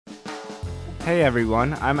Hey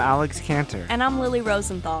everyone, I'm Alex Cantor. And I'm Lily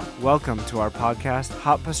Rosenthal. Welcome to our podcast,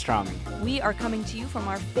 Hot Pastrami. We are coming to you from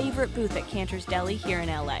our favorite booth at Cantor's Deli here in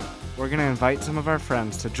LA. We're going to invite some of our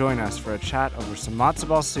friends to join us for a chat over some matzo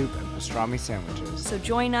ball soup and pastrami sandwiches. So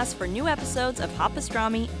join us for new episodes of Hot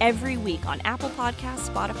Pastrami every week on Apple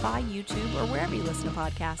Podcasts, Spotify, YouTube, or wherever you listen to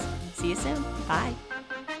podcasts. See you soon. Bye.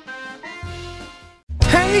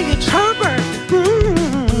 Hey, it's Herbert.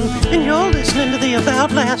 And you're listening to the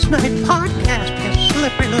About Last Night podcast, you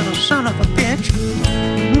slippery little son of a bitch.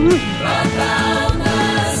 About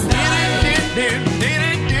last night.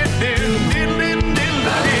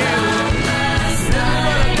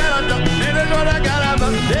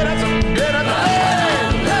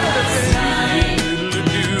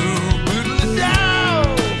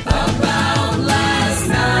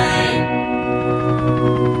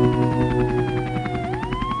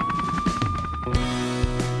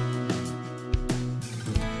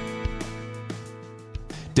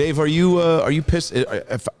 Dave, are you pissed?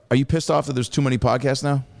 Are you pissed off that there's too many podcasts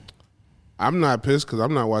now? I'm not pissed because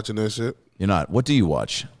I'm not watching that shit. You're not. What do you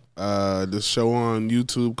watch? This show on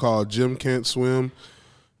YouTube called Jim Can't Swim,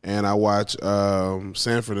 and I watch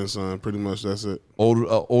Sanford and Son. Pretty much that's it. Old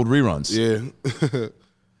reruns. Yeah.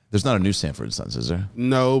 There's not a new Sanford and Sons, is there?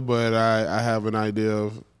 No, but I have an idea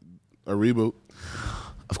of a reboot.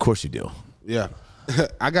 Of course you do. Yeah.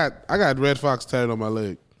 I got Red Fox tatted on my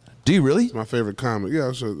leg. Do you really? It's my favorite comic.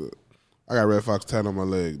 Yeah, sure. I got Red Fox tatted on my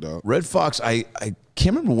leg, dog. Red Fox, I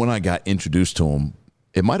can't remember when I got introduced to him.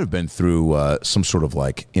 It might have been through some sort of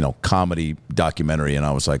comedy documentary, and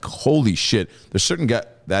I was like, holy shit. There's certain guys,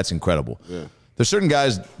 that's incredible. Yeah. There's certain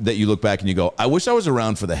guys that you look back and you go, I wish I was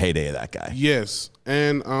around for the heyday of that guy. Yes.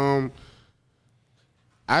 And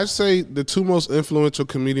I'd say the two most influential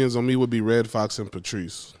comedians on me would be Red Fox and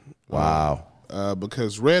Patrice. Wow.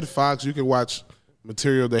 Because Red Fox, you can watch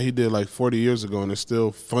material that he did like 40 years ago and it's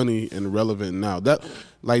still funny and relevant now.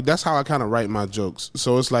 That's how I kind of write my jokes.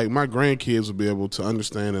 So it's like my grandkids will be able to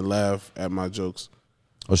understand and laugh at my jokes.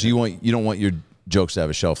 Oh, so you don't want your jokes to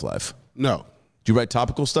have a shelf life? No. Do you write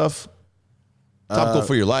topical stuff? Topical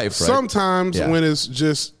for your life, right? Sometimes Yeah. when it's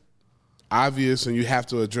just obvious and you have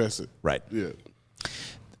to address it. Right. Yeah.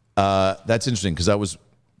 That's interesting because that was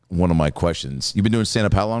one of my questions. You've been doing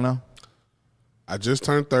stand-up how long now? I just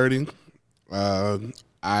turned 30.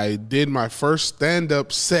 I did my first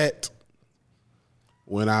stand-up set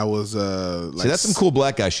when I was See, that's some cool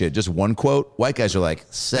black guy shit. Just one quote. White guys are like,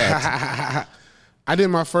 set. I did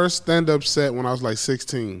my first stand-up set when I was like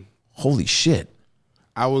 16. Holy shit.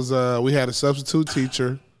 I was we had a substitute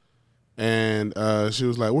teacher and she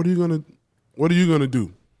was like, What are you gonna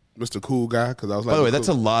do, Mr. Cool Guy? Because I was like, By the way, that's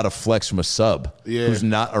a lot of flex from a sub who's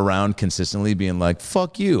not around consistently being like,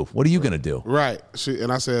 fuck you. What are you going to do? Right.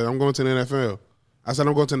 And I said, I'm going to the NFL. I said,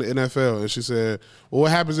 I'm going to the NFL. And she said, well,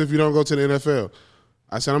 what happens if you don't go to the NFL?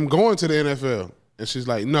 I said, I'm going to the NFL. And she's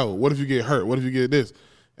like, no, what if you get hurt? What if you get this?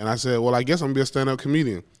 And I said, well, I guess I'm going to be a stand-up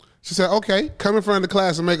comedian. She said, okay, come in front of the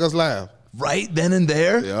class and make us laugh. Right then and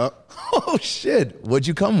there? Yep. Oh, shit. What'd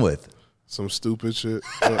you come with? Some stupid shit.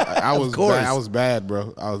 I was bad. I was bad,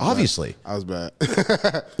 bro. Obviously. I was bad.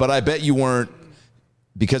 But I bet you weren't,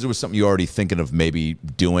 because it was something you were already thinking of maybe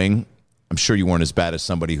doing, I'm sure you weren't as bad as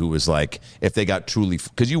somebody who was like, if they got truly,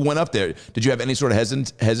 because you went up there, did you have any sort of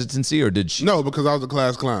hesitancy or did she? No, because I was a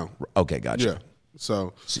class clown. Okay, gotcha. Yeah.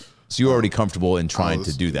 So you were already comfortable in trying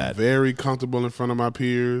to do that. Very comfortable in front of my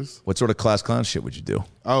peers. What sort of class clown shit would you do?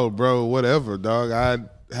 Oh, bro, whatever, dog. I'd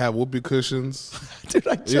have whoopee cushions. Dude,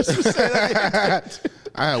 I just said that.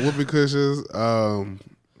 I had whoopee cushions,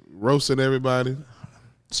 roasting everybody.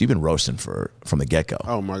 So you've been roasting from the get-go.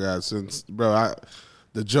 Oh my God,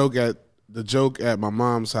 the joke at my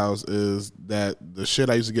mom's house is that the shit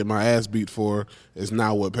I used to get my ass beat for is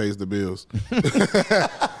now what pays the bills.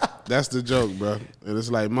 That's the joke, bro. And it's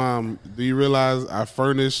like, Mom, do you realize I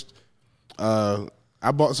furnished? So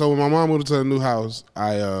when my mom moved to a new house,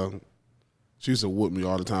 she used to whoop me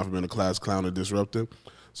all the time for being a class clown and disruptive.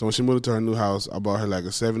 So when she moved to her new house, I bought her like a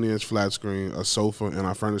 70-inch flat screen, a sofa, and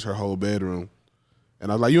I furnished her whole bedroom.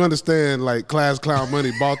 And I was like, you understand, like, class clown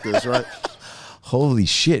money bought this, right? Holy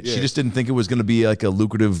shit. Yeah. She just didn't think it was going to be like a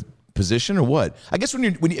lucrative position or what? I guess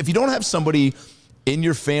if you don't have somebody in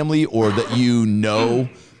your family or that you know.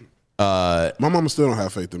 My mama still don't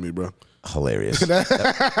have faith in me, bro. Hilarious.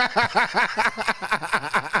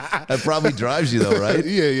 That probably drives you though, right?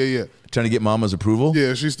 Yeah. Trying to get mama's approval?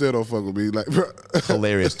 Yeah, she still don't fuck with me. Like, bro.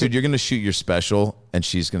 Hilarious. Dude, you're going to shoot your special and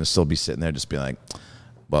she's going to still be sitting there just being like,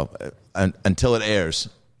 well, until it airs.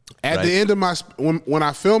 At right? the end of when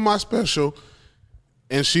I film my special,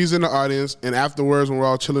 and she's in the audience, and afterwards when we're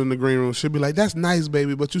all chilling in the green room, she'll be like, "That's nice,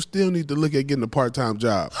 baby, but you still need to look at getting a part-time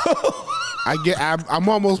job." I'm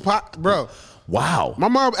almost bro. Wow. My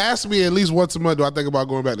mom asked me at least once a month, do I think about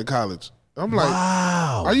going back to college? I'm like,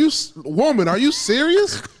 wow. Are you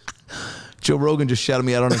serious? Joe Rogan just shouted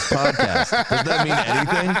me out on his podcast. Does that mean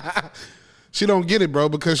anything? She don't get it, bro,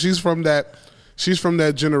 because she's from that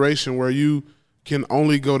generation where you can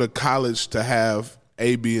only go to college to have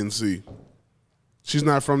A, B, and C. She's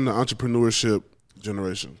not from the entrepreneurship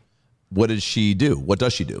generation. What does she do? What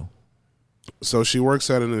does she do? So she works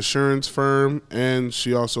at an insurance firm, and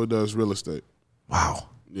she also does real estate. Wow.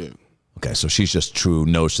 Yeah. Okay, so she's just true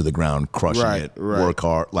nose to the ground, crushing it, work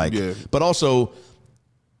hard, but also,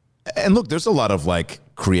 and look, there's a lot of like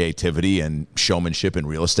creativity and showmanship in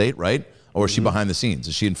real estate, right? Or is she behind the scenes?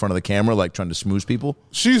 Is she in front of the camera, like trying to smooze people?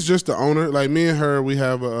 She's just the owner. Like me and her, we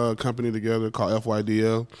have a company together called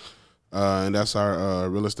FYDL, and that's our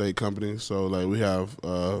real estate company. So like we have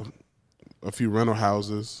a few rental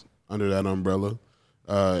houses under that umbrella,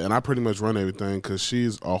 and I pretty much run everything because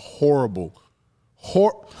she's a horrible.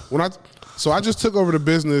 So I just took over the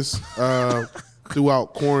business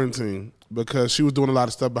throughout quarantine because she was doing a lot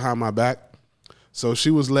of stuff behind my back. So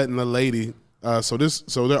she was letting the lady. So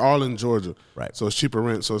they're all in Georgia, right? So it's cheaper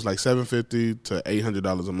rent. So it's like $750 to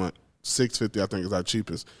 $800 a month. $650 I think is our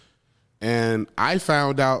cheapest. And I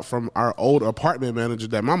found out from our old apartment manager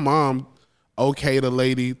that my mom okayed a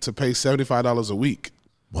lady to pay $75 a week.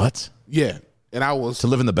 What? Yeah, and I was to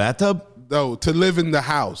live in the bathtub. No, to live in the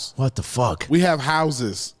house. What the fuck? We have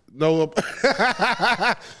houses. No.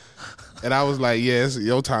 And I was like, yes,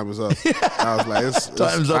 your time is up. I was like,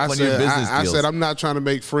 time's up on your business deals. I said, I'm not trying to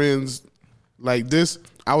make friends like this.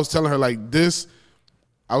 I was telling her like this.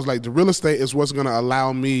 I was like, the real estate is what's going to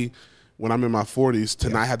allow me when I'm in my 40s to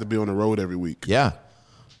not have to be on the road every week. Yeah.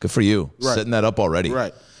 Good for you. Right. Setting that up already.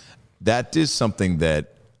 Right. That is something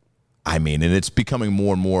that, I mean, and it's becoming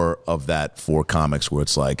more and more of that for comics where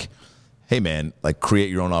it's like, hey, man, like create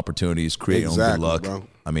your own opportunities, create your own good luck. Bro.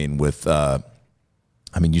 I mean,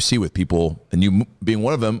 you see with people, and you being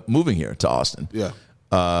one of them, moving here to Austin. Yeah.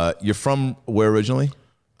 You're from where originally?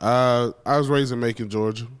 I was raised in Macon,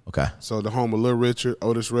 Georgia. Okay. So the home of Little Richard,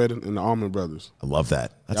 Otis Redding, and the Allman Brothers. I love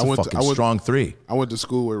that. That's a fucking strong three. I went to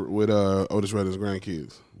school with Otis Redding's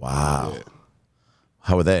grandkids. Wow. Yeah.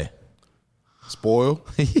 How were they? Spoiled.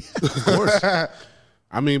 Of course.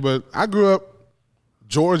 I mean, but I grew up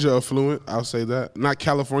Georgia affluent. I'll say that. Not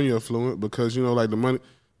California affluent because, you know, like the money,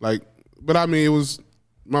 like, but I mean, it was,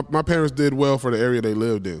 my parents did well for the area they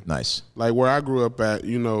lived in. Nice. Like where I grew up at,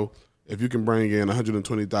 you know, if you can bring in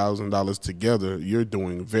 $120,000 together, you're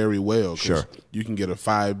doing very well. Sure. You can get a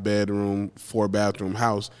 5-bedroom, 4-bathroom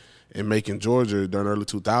house in Macon, Georgia during the early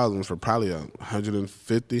 2000s for probably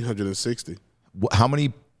 $150,000, $160,000. How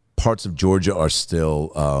many parts of Georgia are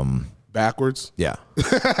still backwards? Yeah.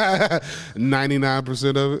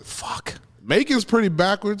 99% of it. Fuck. Macon's pretty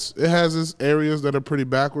backwards. It has its areas that are pretty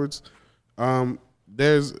backwards. By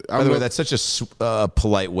the way, that's such a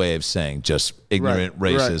polite way of saying just ignorant,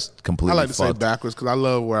 racist, completely. I like to fucked. say backwards because I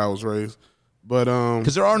love where I was raised. But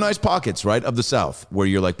because there are nice pockets, right, of the South where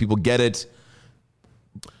you're like people get it,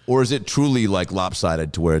 or is it truly like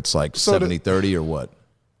lopsided to where it's like 70-30 or what?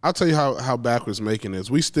 I'll tell you how backwards Macon is.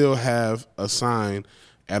 We still have a sign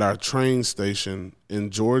at our train station in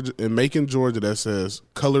Macon, Georgia, that says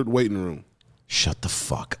 "colored waiting room." Shut the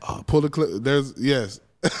fuck up. Pull the clip. There's yes.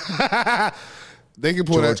 They can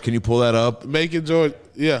pull George, that. can you pull that up? Macon, Georgia.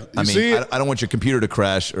 Yeah. I mean, I don't want your computer to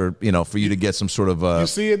crash or, you know, for you to get some sort of. You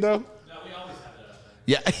see it though? No, we always have it up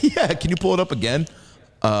there. Yeah, yeah. Can you pull it up again?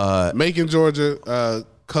 Macon, Georgia,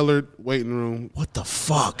 colored waiting room. What the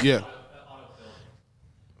fuck? Yeah.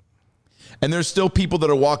 And there's still people that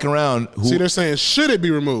are walking around who. See, they're saying, should it be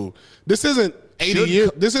removed? This isn't 80 years.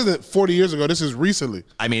 This isn't 40 years ago. This is recently.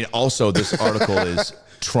 I mean, also, this article is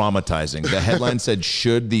traumatizing. The headline said,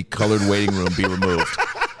 should the colored waiting room be removed?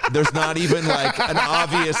 There's not even like an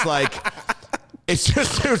obvious, like, it's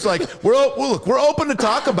just, there's like, we're open to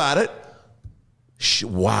talk about it.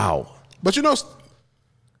 Wow. But you know,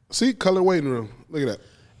 see, colored waiting room. Look at that.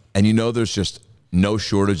 And you know, there's just no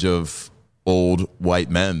shortage of old white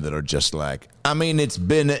men that are just like, I mean, it's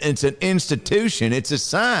an institution. It's a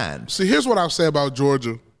sign. See, here's what I'll say about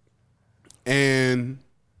Georgia and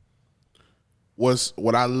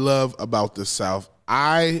what I love about the South.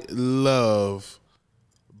 I love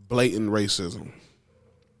blatant racism.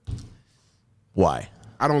 Why?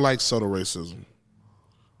 I don't like subtle racism.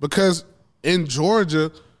 Because in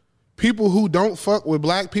Georgia, people who don't fuck with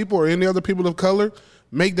black people or any other people of color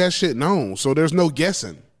make that shit known. So there's no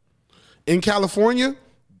guessing. In California,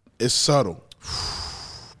 it's subtle.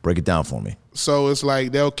 Break it down for me. So it's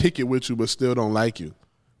like they'll kick it with you, but still don't like you.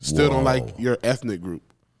 Still don't like your ethnic group.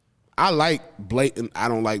 I like blatant. I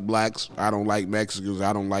don't like blacks. I don't like Mexicans.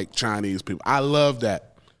 I don't like Chinese people. I love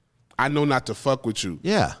that. I know not to fuck with you.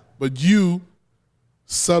 Yeah. But you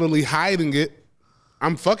subtly hiding it.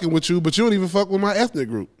 I'm fucking with you, but you don't even fuck with my ethnic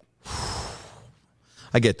group.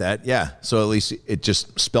 I get that. Yeah. So at least it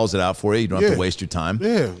just spells it out for you. You don't have to waste your time.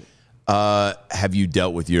 Yeah. Have you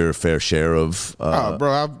dealt with your fair share of?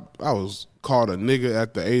 Bro, I was called a nigga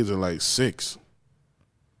at the age of like 6.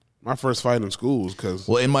 My first fight in school was because...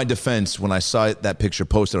 Well, in my defense, when I saw that picture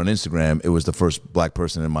posted on Instagram, it was the first black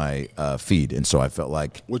person in my feed. And so I felt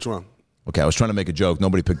like... Which one? Okay, I was trying to make a joke.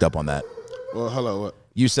 Nobody picked up on that. Well, hello, what?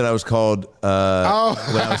 You said I was called when I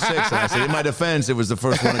was 6. And I said, in my defense, it was the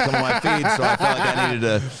first one to come on my feed. So I felt like I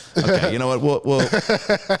needed to... Okay, you know what? Well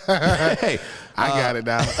hey... I got it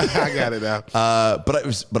now. I got it now.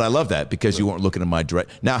 But I love that because you weren't looking in my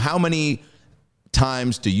direct... Now, how many...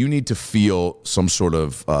 times do you need to feel some sort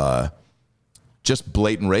of just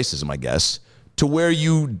blatant racism, I guess, to where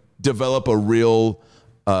you develop a real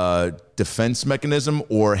defense mechanism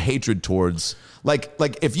or hatred towards, like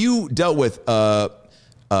if you dealt with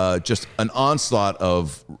just an onslaught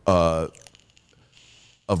of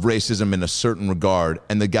racism in a certain regard,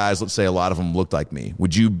 and the guys, let's say a lot of them looked like me,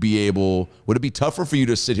 would it be tougher for you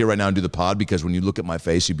to sit here right now and do the pod? Because when you look at my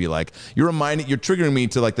face, you'd be like, you're triggering me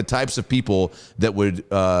to like the types of people that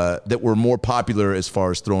were more popular as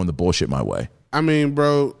far as throwing the bullshit my way. I mean,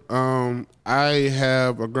 bro, I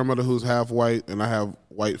have a grandmother who's half white, and I have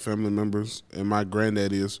white family members, and my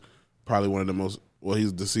granddaddy is probably one of the most, well,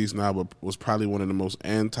 he's deceased now, but was probably one of the most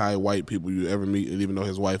anti-white people you ever meet, and even though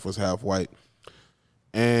his wife was half white.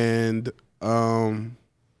 And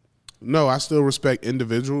no, I still respect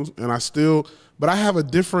individuals, but I have a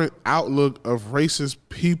different outlook of racist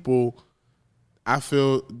people, I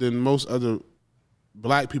feel, than most other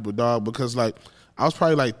black people, dog, because like I was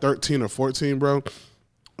probably like 13 or 14, bro,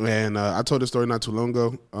 and I told this story not too long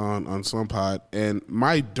ago on some pod, and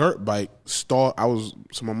my dirt bike so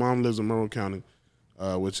my mom lives in Monroe County,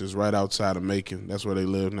 which is right outside of Macon. That's where they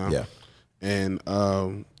live now. Yeah. And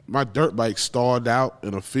my dirt bike stalled out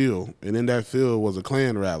in a field, and in that field was a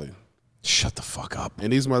Klan rally. Shut the fuck up.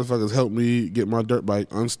 And these motherfuckers helped me get my dirt bike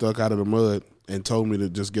unstuck out of the mud and told me to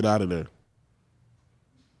just get out of there.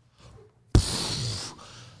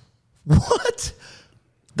 What?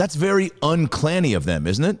 That's very unclanny of them,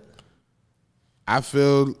 isn't it? I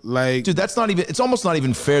feel like... Dude, it's almost not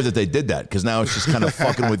even fair that they did that, because now it's just kind of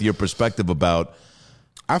fucking with your perspective about...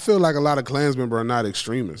 I feel like a lot of Klansmen are not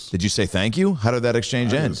extremists. Did you say thank you? How did that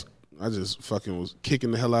exchange end? I just fucking was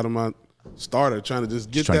kicking the hell out of my starter, trying to just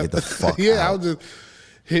get trying to get the fuck yeah, out. I was just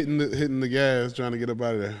hitting the gas, trying to get up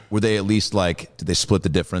out of there. Were they at least like, did they split the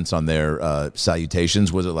difference on their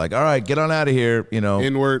salutations? Was it like, all right, get on out of here, you know?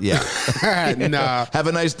 N-word? Yeah. Nah. Have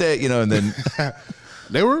a nice day, you know, and then...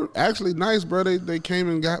 They were actually nice, bro. They came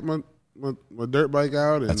and got my dirt bike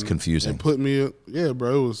out. And, that's confusing. And put me up. Yeah,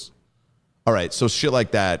 bro, it was... All right, so shit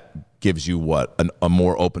like that gives you what, a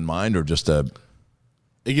more open mind, or just a...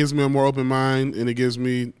 It gives me a more open mind, and it gives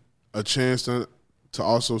me a chance to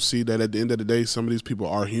also see that at the end of the day, some of these people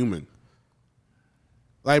are human.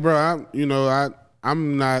 Like, bro,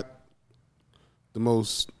 I'm not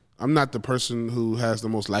the person who has the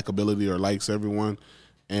most likability or likes everyone,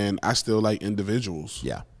 and I still like individuals.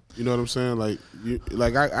 Yeah. You know what I'm saying?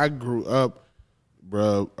 Like I grew up,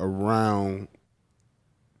 bro, around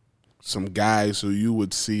some guys who you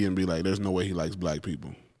would see and be like, there's no way he likes black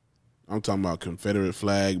people. I'm talking about Confederate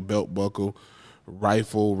flag, belt buckle,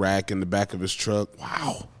 rifle rack in the back of his truck.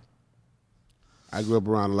 Wow. I grew up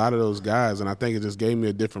around a lot of those guys, and I think it just gave me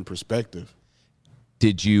a different perspective.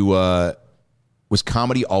 Did you, was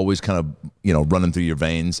comedy always kind of, running through your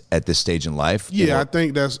veins at this stage in life? Yeah, I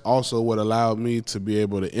think that's also what allowed me to be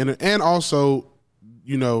able to enter, and also,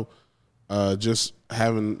 just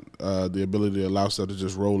having the ability to allow stuff to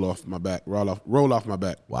just roll off my back. Wow.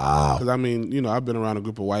 Because, I've been around a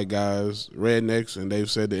group of white guys, rednecks, and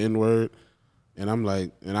they've said the N-word, and I'm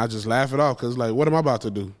like, and I just laugh it off, because, like, what am I about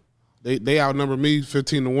to do? They outnumber me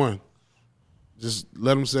 15-1. Just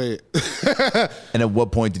let them say it. And at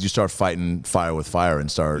what point did you start fighting fire with fire and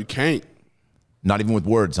start? You can't. Not even with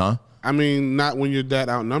words, huh? Not when you're that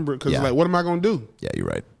outnumbered, because, like, what am I going to do? Yeah, you're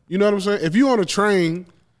right. You know what I'm saying? If you on a train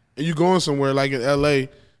and you going somewhere like in L.A.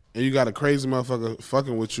 and you got a crazy motherfucker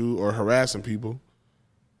fucking with you or harassing people,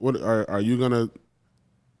 what are you going to...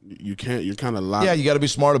 You can't. You're kind of locked. Yeah, you got to be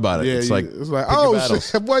smart about it. Yeah, it's like oh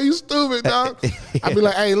shit, boy, you stupid, dog. I'd be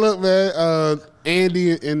like, hey, look, man,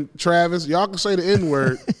 Andy and Travis, y'all can say the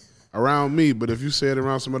N-word, around me, but if you say it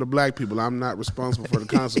around some other black people, I'm not responsible for the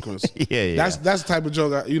consequence. Yeah. That's the type of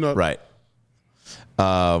joke, Right.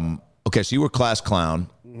 Okay, so you were class clown,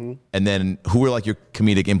 and then who were like your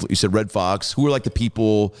comedic influence? You said Red Fox. Who were like the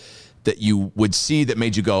people that you would see that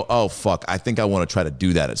made you go, oh, fuck, I think I want to try to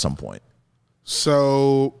do that at some point?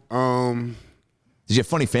 So, Did you have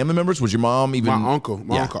funny family members? Was your mom even? my uncle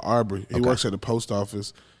Aubrey, he works at the post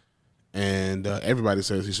office, and everybody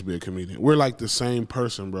says he should be a comedian. We're like the same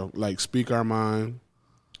person, bro. Like, speak our mind.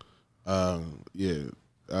 I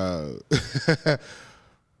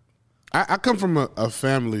come from a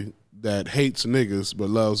family that hates niggas but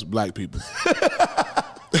loves black people.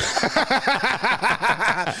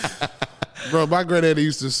 Bro, my granddaddy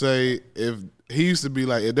used to say, if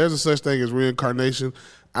there's a such thing as reincarnation,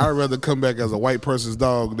 I'd rather come back as a white person's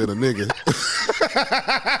dog than a nigga.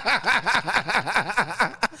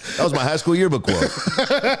 That was my high school yearbook quote.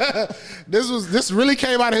 This really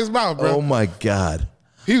came out of his mouth, bro. Oh my God.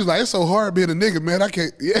 He was like, it's so hard being a nigga, man. I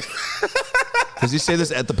can't. Yeah. Does he say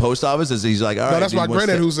this at the post office? Is he's like, all right? No, that's my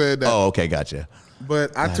granddad who said that. Oh, okay, gotcha.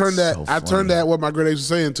 But I That's turned that so I turned funny. that what my granddad was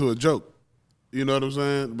saying to a joke. You know what I'm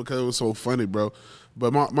saying? Because it was so funny, bro.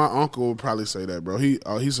 But my uncle would probably say that, bro. He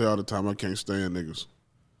say all the time, I can't stand niggas,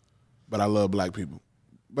 but I love black people.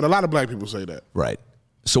 But a lot of black people say that. Right.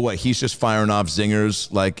 So what? He's just firing off zingers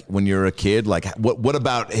like when you're a kid. Like what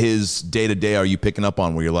about his day to day are you picking up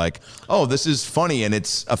on where you're like, oh, this is funny and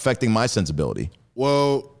it's affecting my sensibility?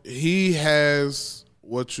 Well, he has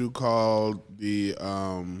what you call the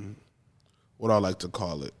what I like to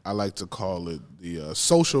call it. I like to call it the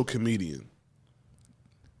social comedian.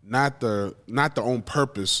 Not the on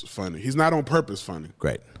purpose funny. He's not on purpose funny.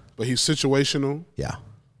 Great. But he's situational. Yeah.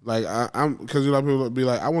 Like I'm because people will be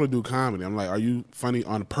like, I want to do comedy. I'm like, are you funny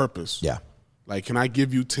on purpose? Yeah. Like, can I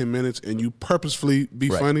give you 10 minutes and you purposefully be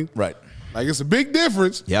funny? Right. Like, it's a big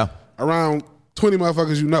difference. Yeah. Around 20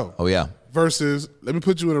 motherfuckers you know. Oh yeah. Versus, let me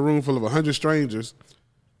put you in a room full of 100 strangers,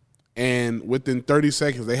 and within 30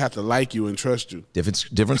 seconds they have to like you and trust you.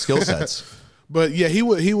 Different skill sets. But yeah, he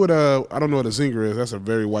would. I don't know what a zinger is. That's a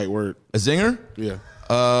very white word. A zinger? Yeah.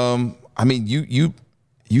 I mean, you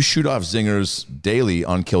shoot off zingers daily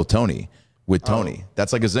on Kill Tony with Tony.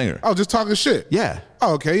 That's like a zinger. Oh, just talking shit. Yeah.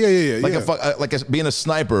 Oh, okay. Yeah. Like being a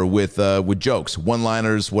sniper with jokes,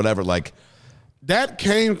 one-liners, whatever. Like that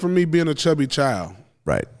came from me being a chubby child.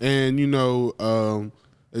 right. And it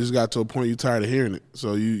just got to a point you tired of hearing it,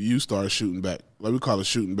 so you started shooting back. Like, we call it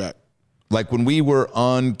shooting back. Like when we were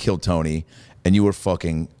on Kill Tony and you were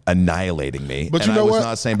fucking annihilating me, but and you know I was what?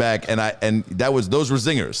 not saying back, and those were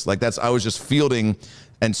zingers. Like I was just fielding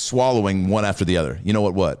and swallowing one after the other. You know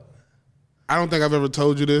what? I don't think I've ever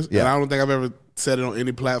told you this, and I don't think I've ever said it on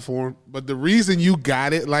any platform. But the reason you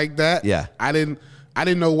got it like that, I didn't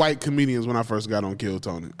know white comedians when I first got on Kill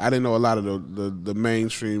Tony. I didn't know a lot of the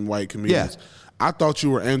mainstream white comedians. Yeah. I thought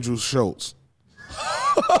you were Andrew Schultz.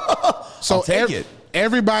 So I'll take it.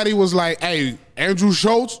 Everybody was like, hey, Andrew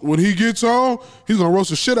Schultz, when he gets on, he's going to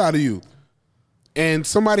roast the shit out of you. And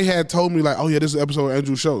somebody had told me, like, oh, yeah, this is an episode of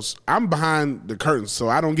Andrew Schultz. I'm behind the curtains, so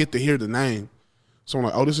I don't get to hear the name. So I'm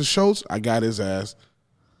like, oh, this is Schultz? I got his ass.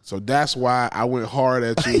 So that's why I went hard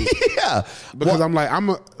at you. Yeah. Because I'm like,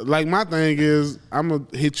 my thing is, I'm going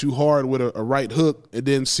to hit you hard with a right hook and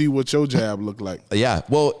then see what your jab look like. Yeah.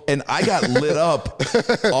 Well, and I got lit up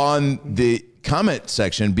on the comment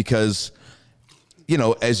section because,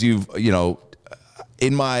 as you've,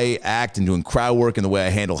 in my act and doing crowd work and the way I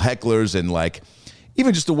handle hecklers and like,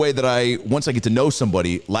 even just the way that once I get to know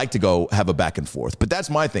somebody, like to go have a back and forth. But that's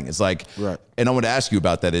my thing. It's like, right. And I want to ask you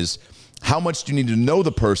about that is, how much do you need to know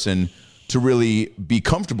the person to really be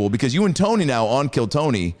comfortable? Because you and Tony now on Kill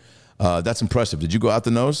Tony, that's impressive. Did you go out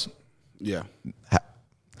the nose? Yeah.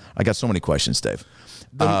 I got so many questions, Dave.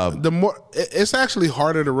 The more it's actually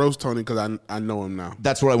harder to roast Tony because I know him now.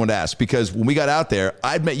 That's what I wanted to ask, because when we got out there,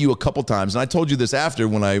 I'd met you a couple times, and I told you this after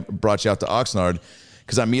when I brought you out to Oxnard,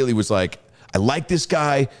 because I immediately was like, I like this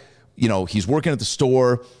guy. He's working at the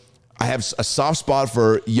store. I have a soft spot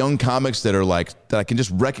for young comics that are like, that I can just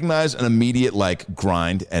recognize an immediate like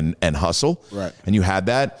grind and hustle. Right. And you had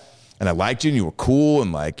that. And I liked you, and you were cool,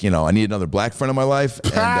 and like, I need another black friend in my life.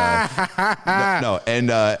 And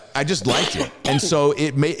I just liked you. And so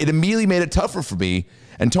it immediately made it tougher for me.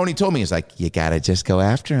 And Tony told me, he's like, you gotta just go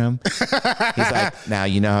after him. He's like, now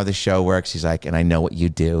you know how the show works. He's like, and I know what you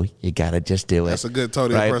do. You gotta just do it. That's a good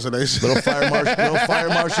Tony impersonation. Little Fire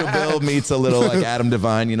Marshal Bill meets a little like Adam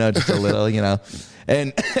Devine, just a little,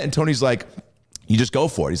 And Tony's like, you just go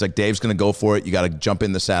for it. He's like, Dave's gonna go for it. You gotta jump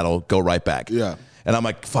in the saddle, go right back. Yeah. And I'm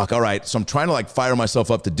like, fuck, all right. So I'm trying to like fire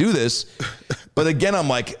myself up to do this. But again, I'm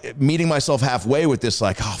like meeting myself halfway with this,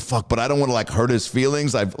 like, oh fuck, but I don't want to like hurt his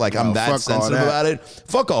feelings. I'm that sensitive about it.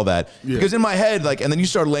 Fuck all that. Yeah. Because in my head, like, and then you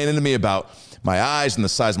start laying into me about my eyes and the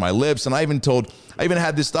size of my lips, and I even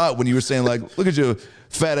had this thought when you were saying like, look at your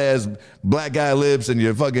fat ass black guy lips and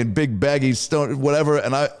your fucking big baggy stone whatever,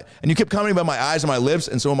 and you kept commenting about my eyes and my lips,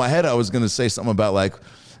 and so in my head I was gonna say something about like,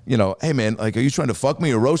 you know, hey man, like, are you trying to fuck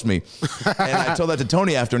me or roast me? And I told that to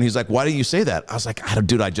Tony after, and he's like, why didn't you say that? I was like,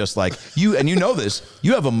 dude, I just like you, and you know this.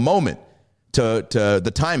 You have a moment to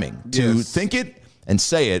the timing to think it and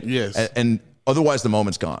say it. Yes. And otherwise the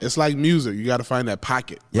moment's gone. It's like music. You got to find that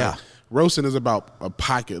pocket. Yeah. Like, roasting is about a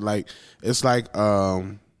pocket. Like it's like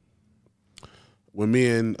when me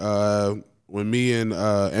and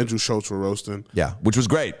Andrew Schultz were roasting. Yeah, which was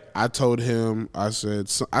great. I told him, I said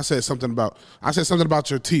something about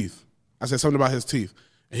your teeth. I said something about his teeth.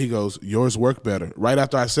 And he goes, yours work better. Right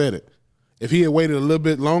after I said it. If he had waited a little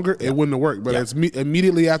bit longer, it wouldn't have worked. But it's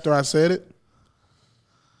immediately after I said it.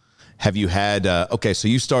 Have you had, okay, so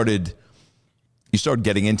you started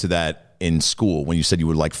getting into that in school when you said you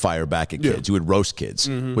would like fire back at kids. You would roast kids.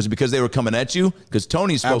 Mm-hmm. Was it because they were coming at you? Because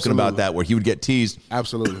Tony's spoken about that where he would get teased.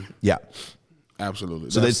 Absolutely. Yeah. Absolutely.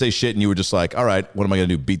 So they'd say shit and you were just like, all right, what am I going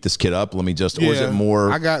to do? Beat this kid up? Let me just, or is it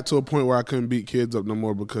more? I got to a point where I couldn't beat kids up no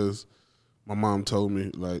more because my mom told me,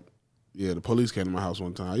 like, yeah, the police came to my house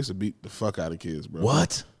one time. I used to beat the fuck out of kids, bro.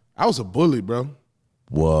 What? I was a bully, bro.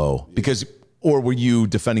 Whoa. Yeah. Because, or were you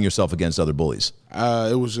defending yourself against other bullies?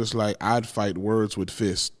 It was just like I'd fight words with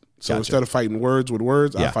fists. So instead of fighting words with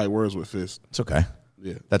words, I fight words with fists. It's okay.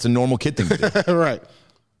 Yeah. That's a normal kid thing to do. Right.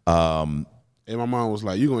 And my mom was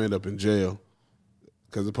like, you're going to end up in jail.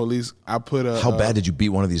 Because the police, I put a... How bad did you beat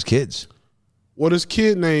one of these kids? Well, this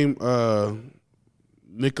kid named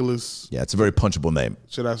Nicholas... Yeah, it's a very punchable name.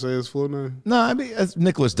 Should I say his full name? No, I mean,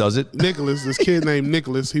 Nicholas does it. Nicholas, this kid named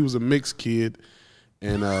Nicholas, he was a mixed kid.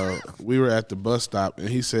 And we were at the bus stop, and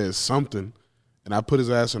he said something. And I put his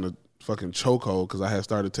ass in a fucking chokehold because I had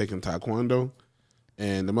started taking taekwondo.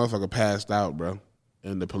 And the motherfucker passed out, bro.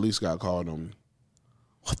 And the police got called on me.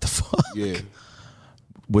 What the fuck? Yeah.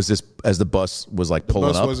 Was this as the bus was like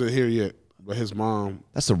pulling up? The bus wasn't here yet, but his mom.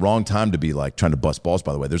 That's the wrong time to be like trying to bust balls,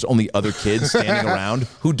 by the way. There's only other kids standing around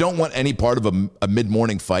who don't want any part of a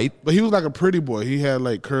mid-morning fight. But he was like a pretty boy. He had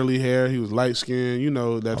like curly hair. He was light-skinned. You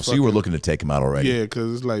know that. So you were looking to take him out already? Yeah,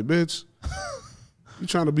 because it's like, bitch, you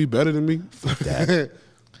trying to be better than me? Fuck that.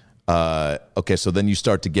 Okay, so then you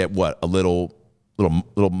start to get what? A little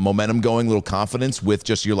momentum going, little confidence with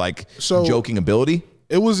just your like joking ability?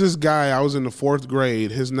 It was this guy, I was in the 4th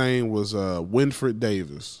grade. His name was Winfred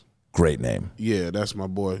Davis. Great name. Yeah, that's my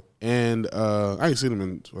boy. And I ain't seen him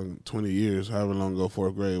in 20 years, however long ago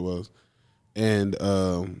 4th grade was. And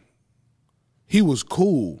he was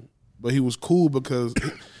cool, but he was cool because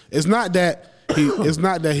it's not that he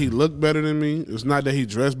looked better than me. It's not that he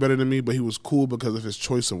dressed better than me, but he was cool because of his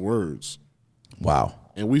choice of words. Wow.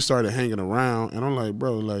 And we started hanging around, and I'm like,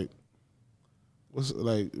 bro, like, what's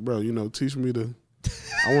like, bro, you know, teach me to.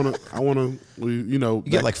 I wanna, you know.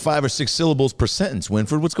 You get like 5 or 6 syllables per sentence,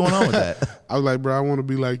 Winfred. What's going on with that? I was like, bro, I want to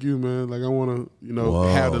be like you, man. Like, I want to, you know,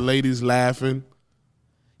 have the ladies laughing.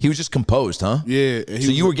 He was just composed, huh? Yeah.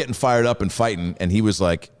 So you were getting fired up and fighting, and he was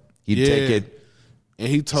like, he'd take it, and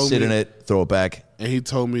he told sit in it, throw it back. And he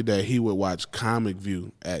told me that he would watch Comic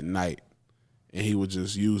View at night, and he would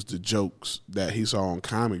just use the jokes that he saw on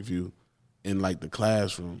Comic View in like the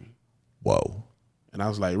classroom. Whoa. And I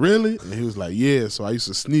was like, really? And he was like, yeah. So I used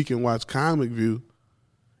to sneak and watch Comic View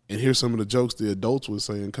and hear some of the jokes the adults were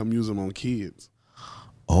saying, come use them on kids.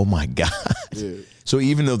 Oh, my God. Yeah. So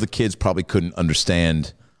even though the kids probably couldn't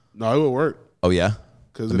understand. No, it would work. Oh, yeah?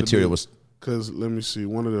 The material was. Because, let me see,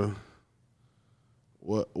 one of the.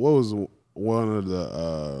 What was one of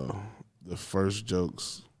the first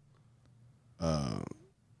jokes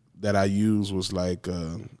that I used was like,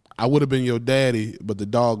 I would have been your daddy, but the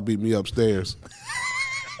dog beat me upstairs.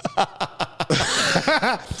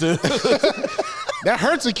 That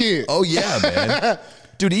hurts a kid. Oh, yeah, man.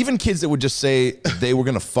 Dude, even kids that would just say they were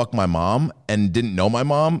going to fuck my mom and didn't know my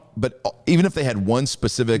mom, but even if they had one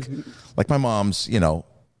specific, like my mom's, you know,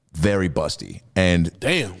 very busty. And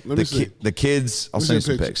damn, let me see. The kids, I'll send you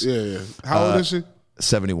some pics. Yeah. How old is she?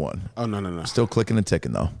 71. Oh, no. Still clicking and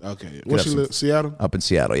ticking, though. Okay. Where she live? Seattle? Up in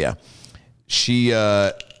Seattle, yeah.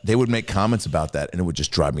 They would make comments about that, and it would just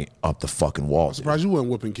drive me up the fucking wall. I'm surprised you weren't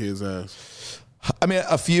whooping kids' ass. I mean,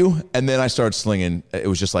 a few, and then I started slinging. It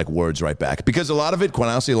was just like words right back. Because a lot of it, quite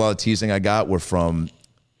honestly, a lot of teasing I got were from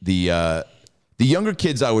the The younger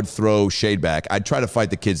kids, I would throw shade back. I'd try to fight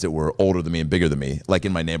the kids that were older than me and bigger than me, like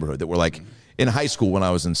in my neighborhood, that were like in high school when I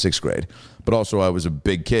was in 6th grade. But also I was a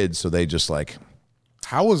big kid, so they just like.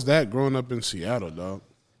 How was that growing up in Seattle, dog?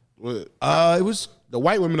 It was. The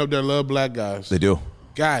white women up there love black guys. They do.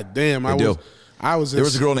 God damn, There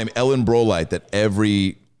was a girl named Ellen Brolight that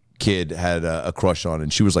every kid had a crush on,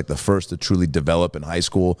 and she was like the first to truly develop in high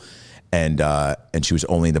school. And she was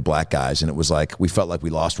only into black guys, and it was like we felt like we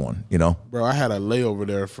lost one, you know? Bro, I had a layover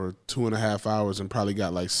there for 2.5 hours and probably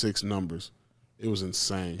got like 6 numbers. It was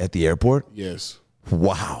insane. At the airport? Yes.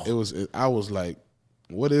 Wow. I was like,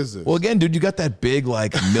 what is this? Well, again, dude, you got that big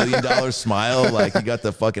like $1 million smile, like you got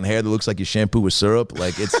the fucking hair that looks like you shampoo with syrup,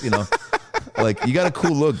 like it's, you know, like you got a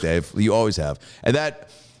cool look, Dave. You always have, and that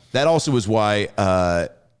also is why,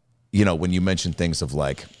 you know, when you mention things of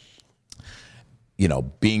like, you know,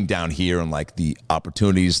 being down here and like the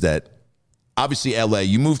opportunities that obviously LA,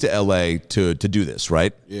 you moved to LA to do this,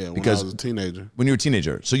 right? Yeah, when because I was a teenager. When you were a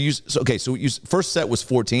teenager. So you first set was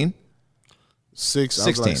 14? 16. I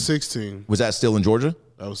was like 16. Was that still in Georgia?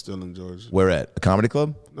 I was still in Georgia. Where at? A comedy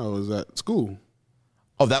club? No, it was at school.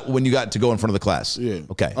 Oh, that when you got to go in front of the class? Yeah.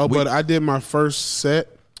 Okay. Oh, but I did my first set.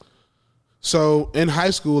 So in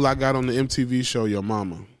high school, I got on the MTV show Your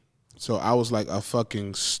Mama. So I was like a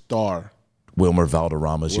fucking star. Wilmer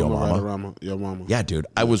Valderrama's Yo Mama. Valderrama, Yo Mama. Yeah, dude.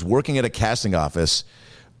 I was working at a casting office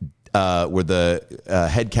where the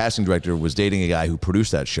head casting director was dating a guy who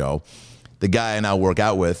produced that show. The guy I now work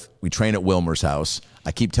out with, we train at Wilmer's house.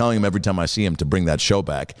 I keep telling him every time I see him to bring that show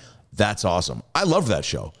back. That's awesome. I loved that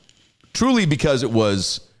show. Truly because it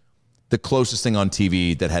was the closest thing on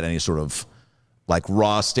TV that had any sort of like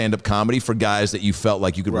raw stand-up comedy for guys that you felt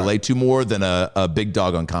like you could relate to more than a big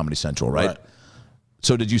dog on Comedy Central, right?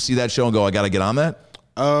 So did you see that show and go, I got to get on that?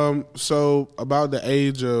 So about the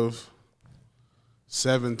age of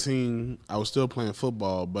 17, I was still playing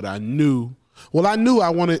football, but I knew I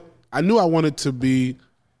wanted to be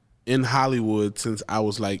in Hollywood since I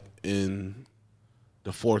was like in the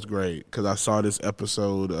 4th grade because I saw this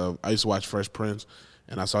episode of, I used to watch Fresh Prince,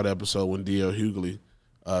 and I saw the episode when D.L. Hughley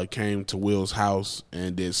came to Will's house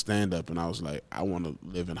and did stand-up, and I was like, I want to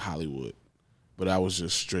live in Hollywood. But I was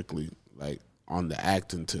just strictly like on the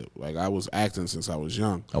acting tip. Like I was acting since I was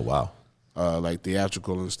young. Oh, wow. Like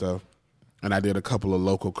theatrical and stuff. And I did a couple of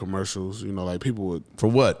local commercials, you know, like people would. For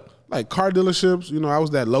what? Like car dealerships, you know, I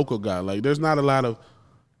was that local guy. Like there's not a lot of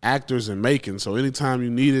actors in Macon, so anytime you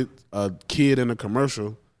needed a kid in a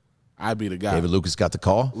commercial, I'd be the guy. David Lucas got the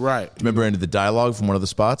call? Right. Remember any of the dialogue from one of the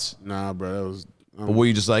spots? Nah, bro, that was... Or were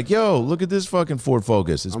you just like, yo, look at this fucking Ford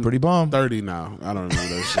Focus. It's pretty bomb. 30 now. I don't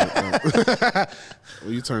remember that shit.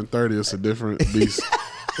 When you turn 30, it's a different beast.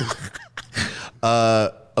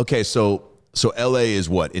 Okay, so LA is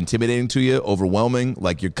what? Intimidating to you? Overwhelming?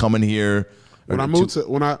 Like you're coming here? I was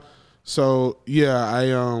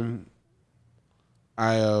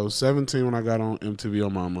 17 when I got on MTV Yo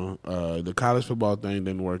Mama. The college football thing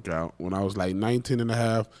didn't work out. When I was like 19 and a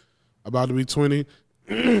half, about to be 20,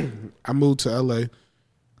 I moved to LA.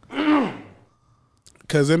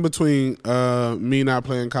 Because in between me not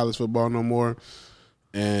playing college football no more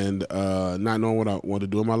and not knowing what I wanted to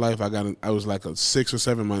do in my life, I was like a 6 or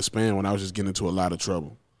 7 month span when I was just getting into a lot of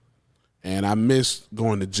trouble. And I missed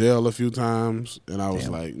going to jail a few times, and I was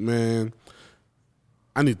like, man,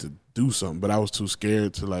 I need to do something. But I was too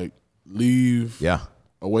scared to like leave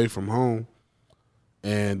away from home.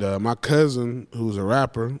 And my cousin, who's a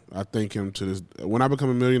rapper, I thank him to this. When I become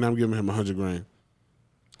a millionaire, I'm giving him $100,000.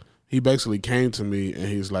 He basically came to me and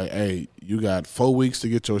he's like, hey, you got 4 weeks to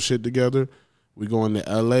get your shit together. We going to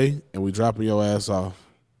LA and we dropping your ass off.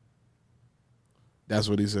 That's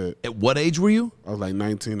what he said. At what age were you? I was like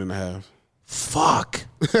 19 and a half. Fuck.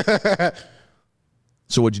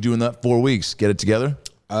 So what'd you do in that 4 weeks? Get it together?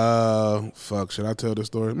 Fuck, should I tell this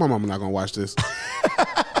story? My mama not gonna watch this.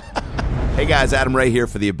 Hey guys, Adam Ray here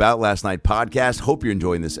for the About Last Night podcast. Hope you're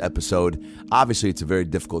enjoying this episode. Obviously, it's a very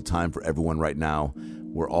difficult time for everyone right now.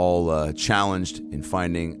 We're all challenged in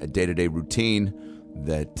finding a day-to-day routine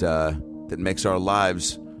that makes our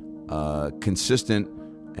lives consistent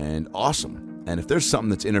and awesome. And if there's something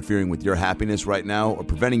that's interfering with your happiness right now or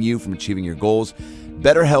preventing you from achieving your goals,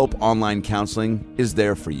 BetterHelp Online Counseling is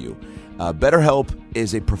there for you. BetterHelp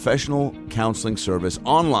is a professional counseling service,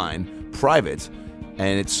 online, private,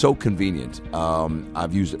 and it's so convenient.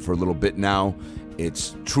 I've used it for a little bit now.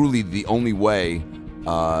 It's truly the only way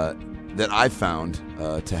that I've found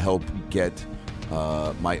to help get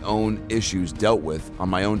my own issues dealt with on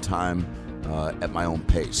my own time at my own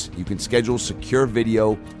pace. You can schedule secure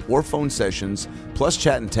video or phone sessions, plus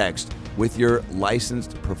chat and text with your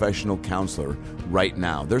licensed professional counselor right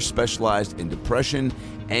now. They're specialized in depression,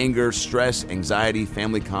 anger, stress, anxiety,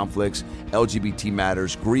 family conflicts, LGBT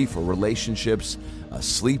matters, grief or relationships,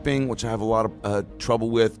 sleeping, which I have a lot of trouble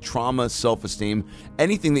with, trauma, self-esteem.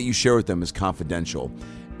 Anything that you share with them is confidential.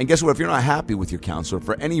 And guess what? If you're not happy with your counselor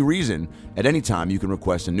for any reason, at any time, you can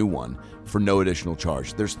request a new one for no additional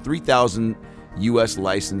charge. There's 3,000 U.S.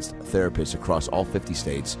 licensed therapists across all 50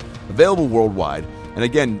 states, available worldwide. And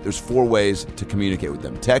again, there's 4 ways to communicate with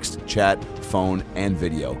them: text, chat, phone, and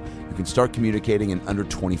video. You can start communicating in under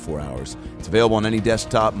 24 hours. It's available on any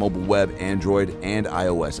desktop, mobile web, Android, and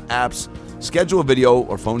iOS apps. Schedule a video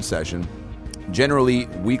or phone session, generally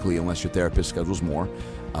weekly, unless your therapist schedules more,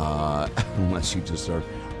 unless you just are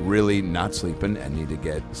really not sleeping and need to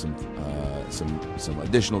get some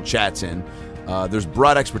additional chats in. There's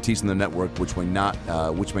broad expertise in the network, which may not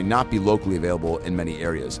be locally available in many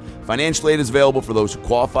areas. Financial aid is available for those who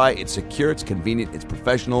qualify. It's secure, it's convenient, it's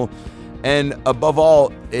professional, and above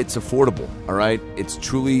all, it's affordable. All right, it's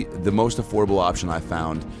truly the most affordable option I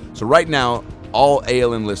found. So right now, all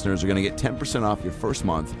ALN listeners are going to get 10% off your first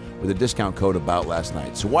month with a discount code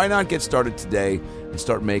AboutLastNight. So why not get started today and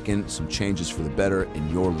start making some changes for the better in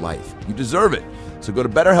your life? You deserve it. So go to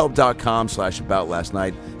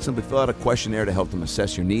BetterHelp.com/AboutLastNight. Simply fill out a questionnaire to help them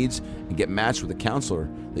assess your needs and get matched with a counselor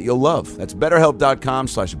that you'll love. That's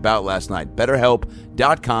BetterHelp.com/AboutLastNight.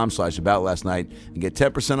 BetterHelp.com/AboutLastNight and get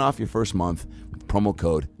 10% off your first month with promo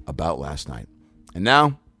code AboutLastNight. And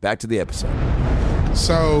now, back to the episode.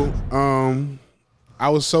 So, I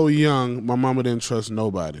was so young, my mama didn't trust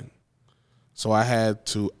nobody. So I had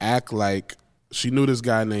to act like she knew this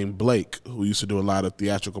guy named Blake who used to do a lot of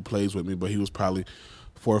theatrical plays with me, but he was probably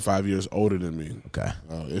 4 or 5 years older than me. Okay.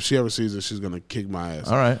 If she ever sees it, she's going to kick my ass.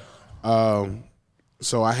 All right.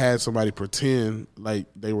 So I had somebody pretend like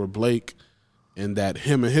they were Blake and that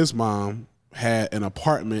him and his mom had an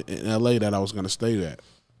apartment in L.A. that I was going to stay at.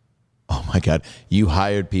 Oh, my God. You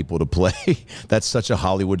hired people to play? That's such a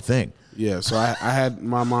Hollywood thing. Yeah, so I had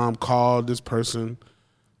my mom call this person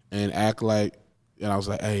and act like, and I was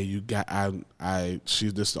like, hey, you got,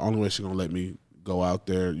 she's this the only way she's going to let me go out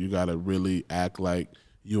there. You got to really act like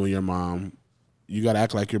you and your mom, you got to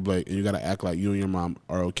act like you're Blake, and you got to act like you and your mom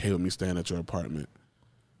are okay with me staying at your apartment.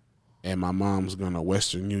 And my mom's going to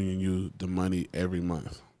Western Union you the money every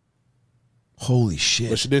month. Holy shit.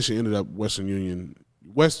 But she ended up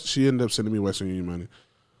she ended up sending me Western Union money.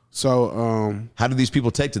 So, how did these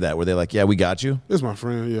people take to that? Were they like, yeah, we got you? This is my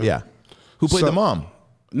friend, yeah. Yeah. Who played the mom?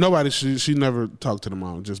 Nobody. She never talked to the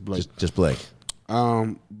mom, just Blake. Just Blake.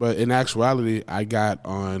 But in actuality, I got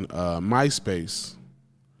on MySpace,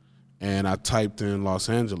 and I typed in Los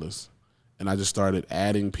Angeles, and I just started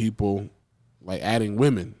adding people, like adding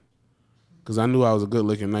women, because I knew I was a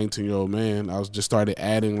good-looking 19-year-old man. I was just started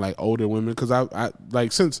adding, like, older women, because I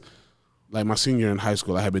like, since like my senior year in high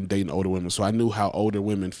school, I had been dating older women, so I knew how older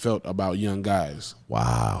women felt about young guys.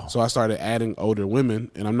 Wow. So I started adding older women,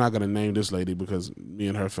 and I'm not going to name this lady because me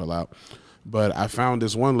and her fell out. But I found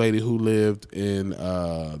this one lady who lived in,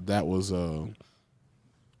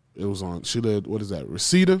 she lived, what is that,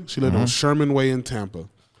 Reseda? She lived on Sherman Way in Tampa,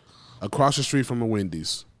 across the street from a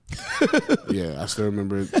Wendy's. Yeah, I still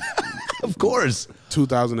remember it. Of course.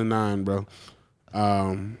 2009, bro.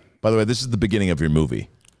 By the way, this is the beginning of your movie.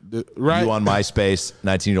 Right. You on MySpace,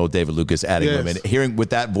 19-year-old David Lucas adding women. Hearing with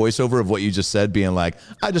that voiceover of what you just said, being like,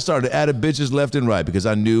 I just started adding bitches left and right because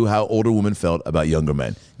I knew how older women felt about younger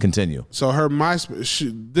men. Continue. So her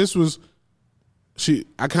MySpace,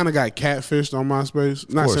 I kind of got catfished on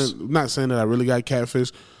MySpace. Not saying that I really got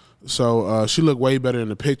catfished. So she looked way better in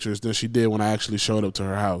the pictures than she did when I actually showed up to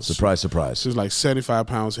her house. Surprise, surprise. She was like 75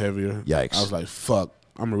 pounds heavier. Yikes. I was like, fuck.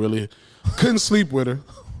 Couldn't sleep with her.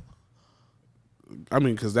 I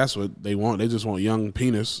mean, because that's what they want. They just want young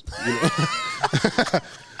penis. You know?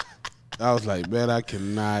 I was like, man, I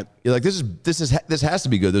cannot. You're like, this has to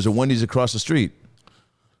be good. There's a Wendy's across the street.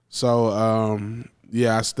 So,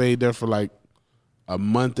 yeah, I stayed there for like a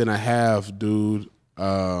month and a half, dude.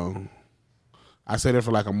 I stayed there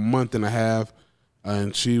for like a month and a half,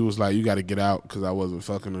 and she was like, you got to get out because I wasn't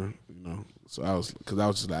fucking her, you know. So I was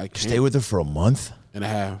just like, I can't. Stay with her for a month and a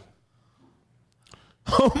half.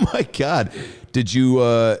 Oh my God. Did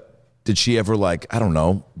she ever, like, I don't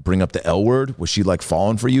know, bring up the L word? Was she like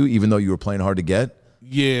falling for you even though you were playing hard to get?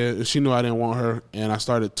 Yeah, she knew I didn't want her, and I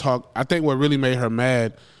started I think what really made her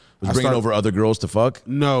mad was bringing over other girls to fuck?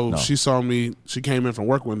 No, she saw me. She came in from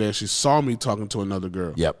work one day and she saw me talking to another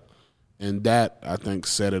girl. Yep. And that, I think,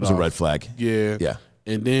 set it off. It was a red flag. Yeah. Yeah.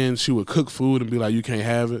 And then she would cook food and be like, "You can't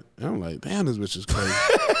have it." And I'm like, "Damn, this bitch is crazy."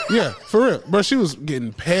 Yeah, for real. But she was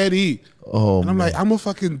getting petty. Oh, and I'm like, I'm a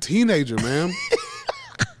fucking teenager, man.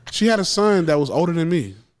 She had a son that was older than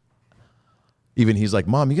me. Even he's like,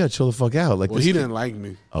 "Mom, you gotta chill the fuck out." Like, Well, he didn't like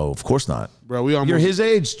me, Oh, of course not, bro. You're his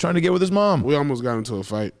age, trying to get with his mom. We almost got into a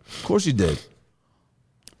fight. Of course you did.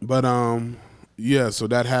 But yeah. So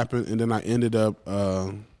that happened, and then I ended up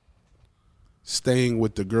staying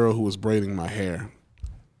with the girl who was braiding my hair.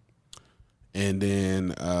 And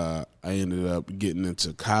then I ended up getting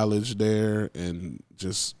into college there and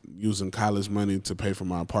just using college money to pay for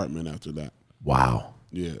my apartment after that. Wow.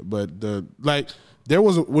 Yeah, but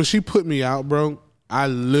when she put me out, bro, I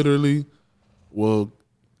literally will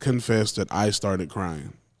confess that I started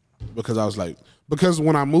crying because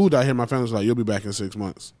when I moved out here, my family was like, "You'll be back in 6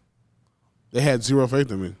 months." They had zero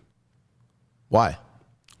faith in me. Why?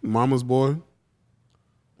 Mama's boy.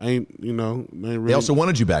 Ain't really. They also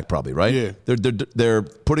wanted you back, probably, right? Yeah. They're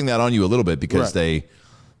putting that on you a little bit because Right.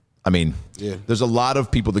 there's a lot of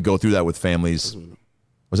people that go through that with families.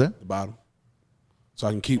 Was that? The bottom. So I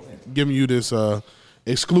can keep giving you this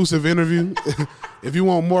exclusive interview. If you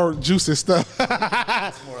want more juicy stuff.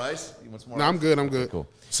 More ice? You want some more No, I'm good. Cool.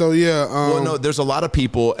 So yeah. Well, no, there's a lot of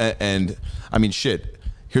people, and I mean, shit.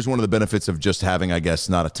 Here's one of the benefits of just having, I guess,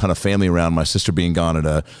 not a ton of family around. My sister being gone at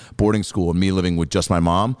a boarding school and me living with just my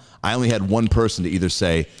mom. I only had one person to either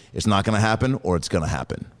say it's not going to happen or it's going to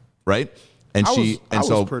happen, right? And I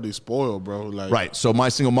was pretty spoiled, bro. Like, right. So my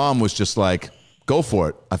single mom was just like, go for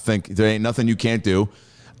it. I think there ain't nothing you can't do.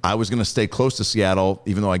 I was going to stay close to Seattle,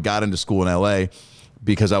 even though I got into school in LA,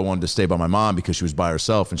 because I wanted to stay by my mom because she was by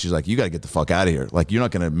herself. And she's like, you got to get the fuck out of here. Like, you're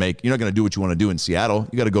not going to do what you want to do in Seattle.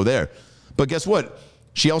 You got to go there. But guess what?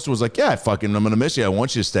 She also was like, yeah, I'm going to miss you. I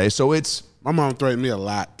want you to stay. So my mom threatened me a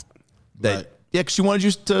lot. Yeah, because she wanted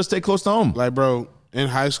you to stay close to home. Like, bro, in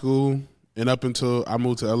high school and up until I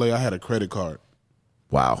moved to LA, I had a credit card.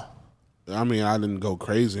 Wow. I mean, I didn't go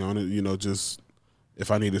crazy on it. Just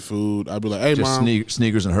if I needed food, I'd be like, "Hey, just mom."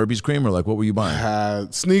 Sneakers and Herbie's cream, or like, what were you buying? I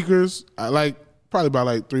had sneakers. I probably buy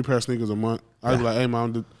like 3 pair of sneakers a month. I'd be like, "Hey,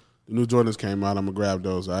 mom, the new Jordans came out. I'm going to grab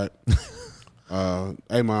those, all right?"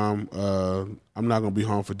 "Hey, mom, I'm not going to be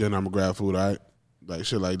home for dinner. I'm going to grab food, all right?" Like,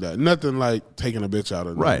 shit like that. Nothing like taking a bitch out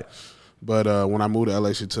of it. Right. But when I moved to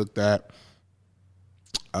LA, she took that.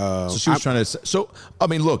 So she was trying to. So, I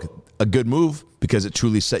mean, look, a good move because it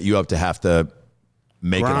truly set you up to have to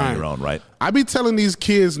make it on your own, right? I be telling these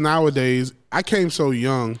kids nowadays, I came so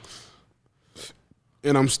young,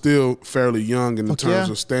 and I'm still fairly young in terms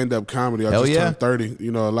of stand-up comedy. I just turned 30.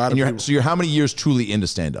 A lot of people. So you're how many years truly into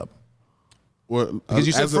stand-up? Because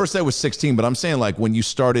you said first day was 16, but I'm saying like when you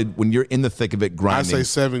started, when you're in the thick of it grinding. I say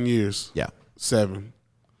 7 years. Yeah. 7.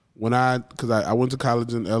 Because I went to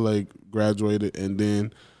college in LA, graduated, and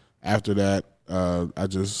then after that, I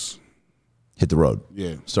just hit the road.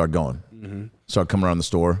 Yeah. Start going. Mm-hmm. Start coming around the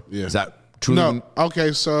store. Yeah. Is that truly? No.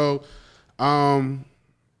 Okay, so I'm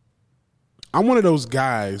one of those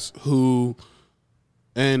guys who,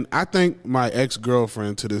 and I think my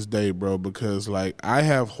ex-girlfriend to this day, bro, because like I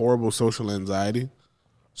have horrible social anxiety.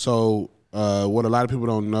 So what a lot of people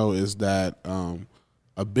don't know is that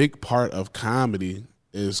a big part of comedy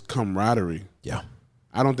is camaraderie. Yeah.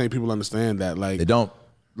 I don't think people understand that. Like they don't.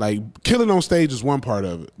 Like killing on stage is one part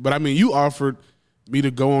of it. But I mean, you offered me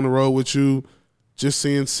to go on the road with you, just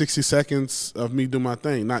seeing 60 seconds of me do my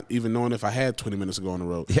thing, not even knowing if I had 20 minutes to go on the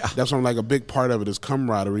road. Yeah. That's what I'm like, a big part of it is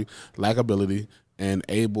camaraderie, likability, and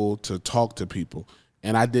able to talk to people.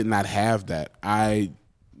 And I did not have that.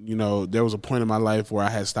 There was a point in my life where I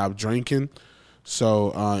had stopped drinking.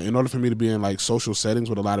 So in order for me to be in like social settings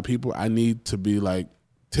with a lot of people, I need to be like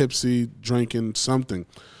tipsy, drinking something.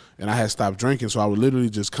 And I had stopped drinking, so I would literally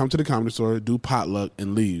just come to the Comedy Store, do potluck,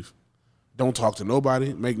 and leave. Don't talk to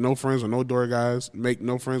nobody, make no friends with no door guys, make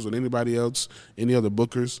no friends with anybody else, any other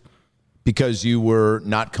bookers. Because you were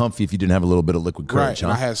not comfy if you didn't have a little bit of liquid courage, Right,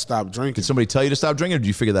 and I had stopped drinking. Did somebody tell you to stop drinking, or did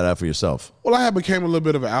you figure that out for yourself? Well, I had became a little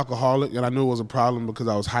bit of an alcoholic, and I knew it was a problem because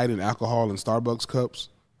I was hiding alcohol in Starbucks cups.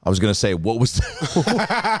 I was going to say, what was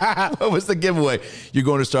the giveaway? You're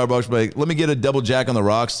going to Starbucks, like, let me get a double Jack on the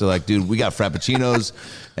rocks. They're like, dude, we got Frappuccinos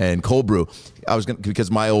and cold brew. Because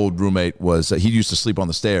my old roommate he used to sleep on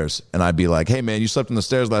the stairs. And I'd be like, hey, man, you slept on the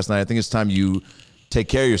stairs last night. I think it's time you take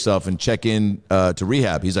care of yourself and check in to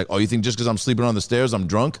rehab. He's like, oh, you think just because I'm sleeping on the stairs, I'm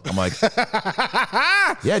drunk? I'm like,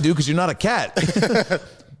 yeah, dude, because you're not a cat.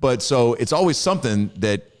 But so it's always something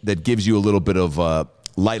that gives you a little bit of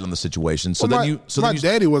light on the situation. So my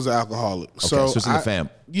daddy was an alcoholic. Okay, so it's in the fam.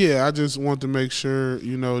 Yeah, I just want to make sure,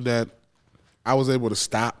 that I was able to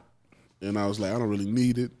stop. And I was like, I don't really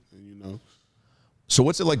need it. So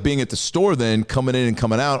what's it like being at the store then, coming in and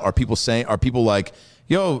coming out? Are people like,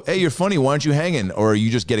 yo, hey, you're funny, why aren't you hanging? Or are you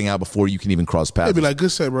just getting out before you can even cross paths? They'd be like, good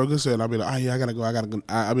set, bro, good set. And I'll be like, oh, yeah, I gotta go.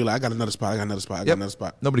 I'll be like, I got another spot. I got another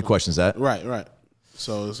spot. Nobody questions that. Right.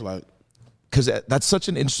 So it's like. Because that's such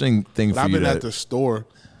an interesting thing for you I've been to. at the store.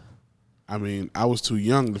 I mean, I was too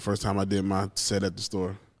young the first time I did my set at the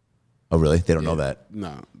store. Oh, really? They don't know that?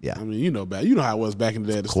 No. Yeah. I mean, you know how it was back in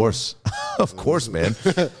the day at the store. Of course, man.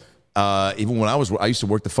 Even when I used to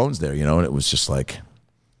work the phones there, you know, and it was just like,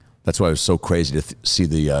 that's why it was so crazy to see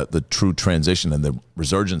the true transition and the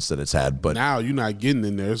resurgence that it's had. But now you're not getting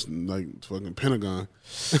in there. It's like fucking Pentagon.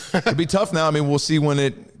 it'd be tough now. I mean, we'll see when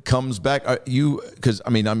it comes back. Because I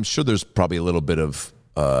mean, I'm sure there's probably a little bit of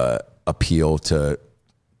appeal to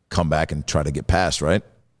come back and try to get past, right?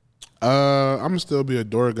 I'm gonna still be a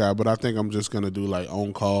door guy, but I think I'm just gonna do like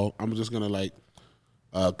on call. I'm just gonna like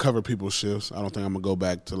cover people's shifts. I don't think I'm gonna go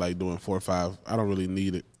back to like doing 4 or 5. I don't really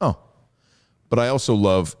need it. Oh, but I also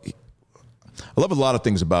love a lot of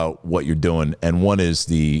things about what you're doing, and one is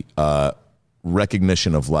the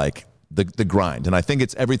recognition of like the grind, and I think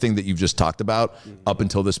it's everything that you've just talked about up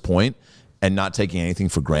until this point, and not taking anything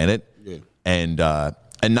for granted, and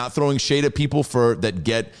not throwing shade at people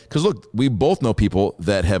because look, we both know people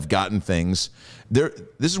that have gotten things. This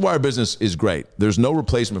is why our business is great. There's no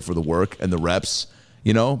replacement for the work and the reps,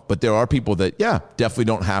 you know, but there are people that, definitely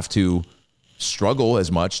don't have to struggle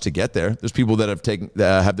as much to get there. There's people that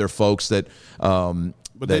have their folks that,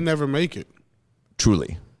 but they never make it.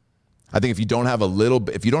 Truly. I think if you don't have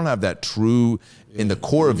that true in the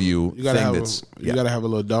core of you gotta have a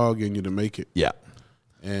little dog in you to make it. Yeah.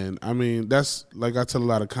 And I mean, that's like I tell a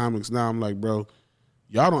lot of comics now, I'm like, bro,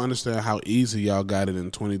 y'all don't understand how easy y'all got it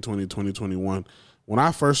in 2020, 2021. When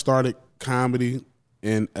I first started comedy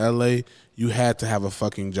in LA, you had to have a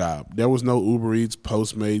fucking job. There was no Uber Eats,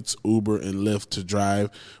 Postmates, Uber, and Lyft to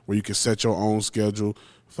drive where you could set your own schedule,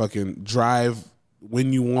 fucking drive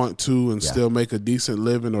when you want to and still make a decent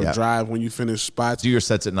living, or drive when you finish spots. Do your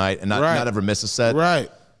sets at night and not ever miss a set.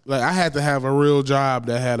 Right. Like, I had to have a real job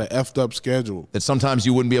that had an effed up schedule. That sometimes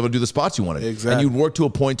you wouldn't be able to do the spots you wanted. Exactly. And you'd work to a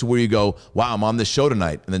point to where you go, wow, I'm on this show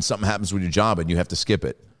tonight. And then something happens with your job and you have to skip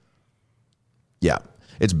it. Yeah.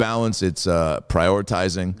 It's balance. It's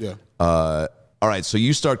prioritizing. Yeah. All right. So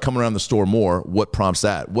you start coming around the store more. What prompts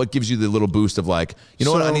that? What gives you the little boost of like, you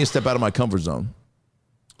know what? I need to step out of my comfort zone.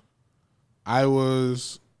 My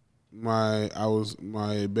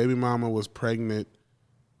baby mama was pregnant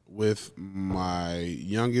with my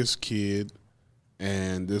youngest kid,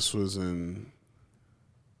 and this was in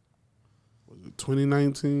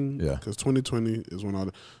 2019? Yeah, because 2020 is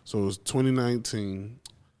when so it was 2019.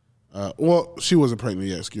 Well, she wasn't pregnant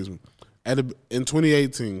yet. Excuse me. In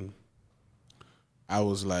 2018, I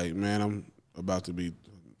was like, man, I'm about to be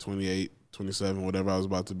 28, 27, whatever I was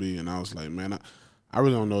about to be, and I was like, man, I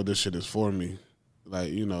really don't know if this shit is for me.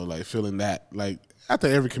 Like, you know, like feeling that, like, I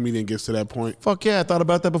think every comedian gets to that point. Fuck yeah, I thought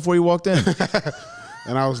about that before you walked in.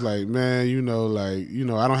 And I was like, man,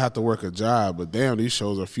 I don't have to work a job, but damn, these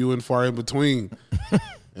shows are few and far in between.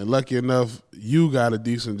 And lucky enough, you got a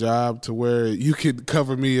decent job to where you could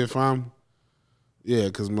cover me if I'm,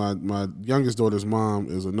 because my youngest daughter's mom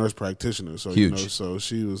is a nurse practitioner. So, huge. So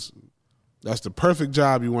that's the perfect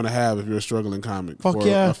job you want to have if you're a struggling comic. Fuck for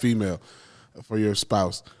yeah. a female, for your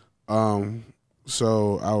spouse.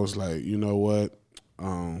 So I was like, you know what?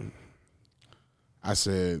 I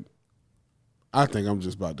said, I think I'm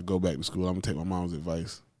just about to go back to school. I'm going to take my mom's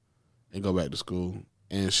advice and go back to school.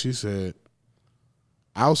 And she said,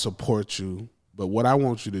 I'll support you, but what I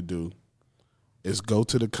want you to do is go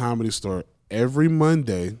to the Comedy Store every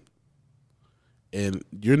Monday, and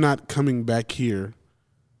you're not coming back here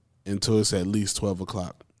until it's at least 12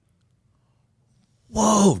 o'clock.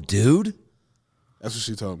 Whoa, dude. That's what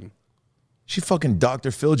she told me. She fucking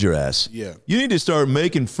Dr. Phil'd your ass. Yeah. You need to start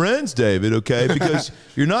making friends, David, okay? Because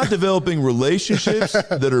you're not developing relationships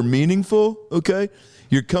that are meaningful, okay?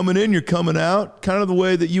 You're coming in, you're coming out, kind of the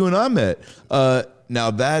way that you and I met.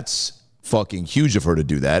 Now, that's fucking huge of her to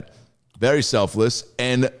do that. Very selfless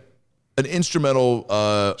and an instrumental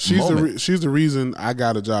moment. She's the reason I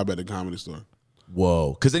got a job at the Comedy Store.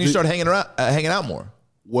 Whoa. Because then you start hanging out more.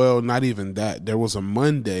 Well, not even that. There was a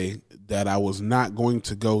Monday that I was not going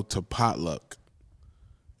to go to potluck.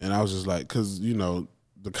 And I was just like, because, you know,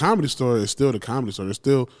 the Comedy Store is still the Comedy Store. There's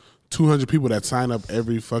still 200 people that sign up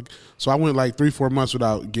every So I went like 3-4 months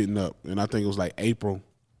without getting up. And I think it was like April.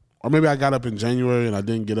 Or maybe I got up in January and I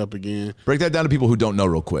didn't get up again. Break that down to people who don't know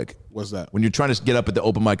real quick. What's that? When you're trying to get up at the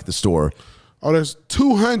open mic at the store. Oh, there's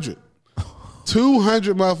 200.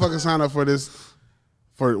 200 motherfuckers sign up for this,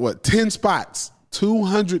 for what, 10 spots.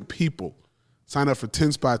 200 people Sign up for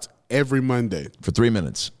 10 spots every Monday. For 3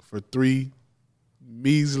 minutes. For 3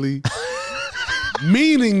 measly,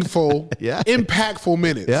 meaningful, impactful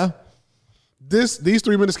minutes. Yeah. These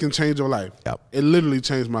 3 minutes can change your life. Yep. It literally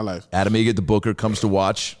changed my life. Adam Eget, the booker, comes to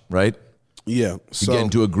watch, right? Yeah. You So get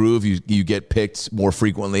into a groove, you get picked more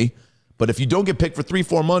frequently. But if you don't get picked for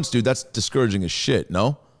 3-4 months, dude, that's discouraging as shit,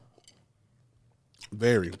 no?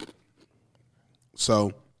 very.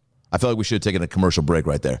 So I feel like we should have taken a commercial break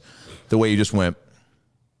right there. The way you just went.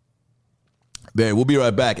 Barry, we'll be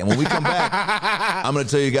right back. And when we come back, I'm going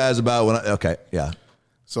to tell you guys about okay, yeah.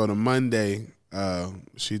 So the Monday,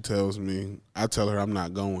 she tells me, I tell her I'm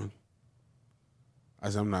not going. I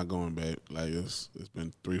said, I'm not going, babe. Like, it's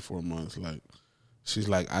been 3-4 months. Like, she's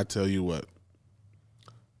like, I tell you what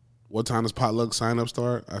time does potluck sign up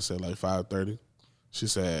start? I said, like 5:30. She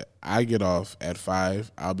said, I get off at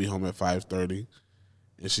 5. I'll be home at 5:30.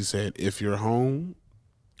 And she said, if you're home,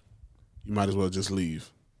 you might as well just leave.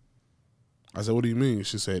 I said, what do you mean?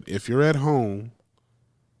 She said, if you're at home,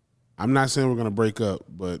 I'm not saying we're going to break up,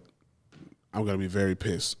 but I'm going to be very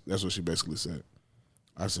pissed. That's what she basically said.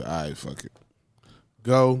 I said, all right, fuck it.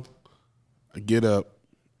 Go. I get up,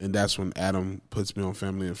 and that's when Adam puts me on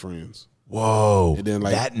Family and Friends. Whoa. And then,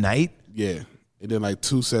 like, that night? Yeah. And then, like,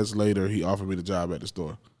 2 sets later, he offered me the job at the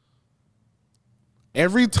store.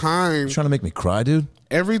 Every time. You're trying to make me cry, dude?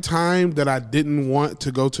 Every time that I didn't want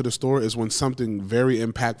to go to the store is when something very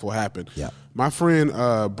impactful happened. Yeah. My friend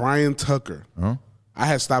Brian Tucker, I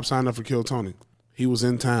had stopped signing up for Kill Tony. He was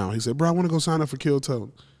in town. He said, bro, I want to go sign up for Kill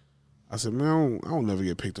Tony. I said, man, I don't never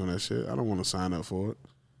get picked on that shit. I don't want to sign up for it.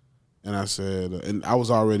 And I said, and I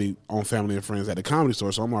was already on Family and Friends at the Comedy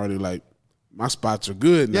Store, so I'm already like, my spots are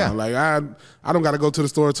good now. Yeah. Like, I don't got to go to the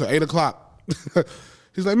store until 8 o'clock.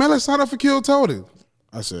 He's like, man, let's sign up for Kill Tony.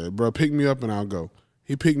 I said, bro, pick me up and I'll go.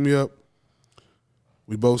 He picked me up.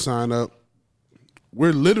 We both signed up.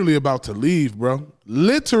 We're literally about to leave, bro.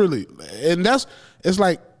 Literally. And it's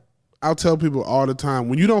like, I'll tell people all the time,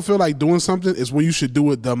 when you don't feel like doing something, it's when you should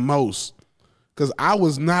do it the most. Because I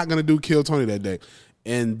was not going to do Kill Tony that day.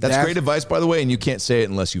 And That's great advice, by the way, and you can't say it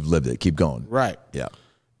unless you've lived it. Keep going. Right. Yeah.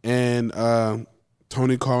 And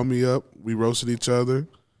Tony called me up. We roasted each other.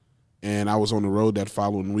 And I was on the road that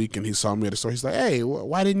following week, and he saw me at the store. He's like, hey,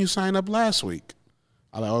 why didn't you sign up last week?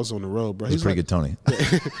 I was on the road, bro. He's pretty good, Tony.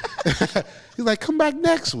 He's like, come back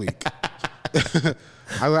next week. I was like,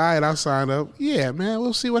 all right, I'll sign up. Yeah, man,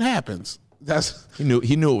 we'll see what happens. He knew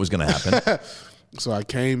it was going to happen. So I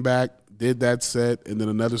came back, did that set, and then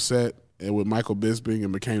another set, and with Michael Bisping,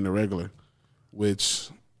 and became the regular, which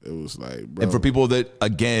it was like, bro. And for people that,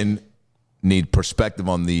 again, need perspective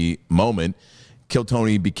on the moment, Kill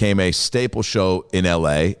Tony became a staple show in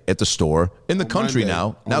L.A. at the store, in the country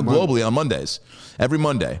Monday. now globally on Mondays. Every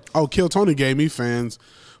Monday. Oh, Kill Tony gave me fans.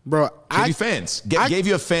 Bro, Gave you fans. Gave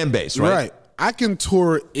you a fan base, right? Right. I can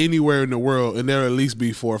tour anywhere in the world, and there'll at least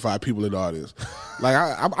be 4 or 5 people in the audience. Like,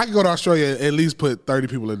 I can go to Australia and at least put 30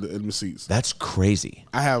 people in the seats. That's crazy.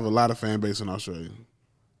 I have a lot of fan base in Australia.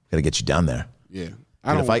 Got to get you down there. Yeah.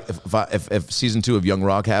 If season 2 of Young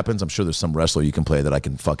Rock happens, I'm sure there's some wrestler you can play that I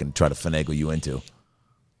can fucking try to finagle you into.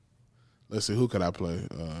 Let's see, who could I play?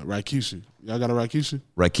 Rikishi. Y'all got a Rikishi?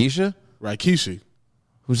 Rikishi? Rikishi.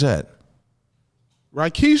 Who's that?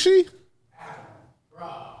 Rikishi?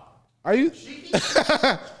 Are you?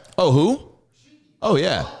 Oh, who? Oh,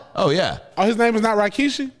 yeah. Oh, yeah. Oh, his name is not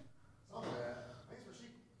Rikishi?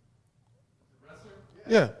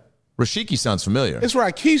 Yeah. Rashiki sounds familiar. It's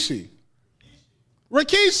Rikishi.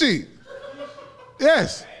 Rikishi.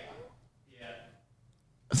 Yes.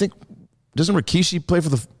 I think, doesn't Rikishi play for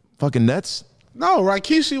the fucking Nets? No,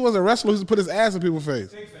 Rikishi was a wrestler who used to put his ass in people's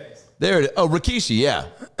face. There it is. Oh, Rikishi, yeah.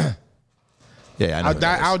 Yeah, I know.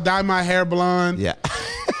 I'll dye my hair blonde. Yeah.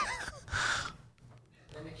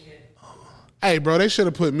 Hey, bro, they should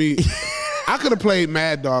have put me. I could have played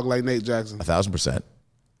Mad Dog like Nate Jackson. 1,000%.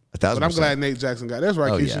 But I'm glad Nate Jackson got. That's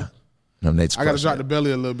Rikishi. Oh, yeah. No, Nate's I got to crushing drop it. the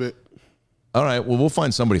belly a little bit. All right, well, we'll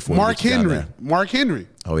find somebody for Mark you. Henry. Mark Henry.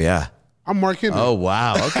 Oh, yeah. I'm Mark Henry. Oh,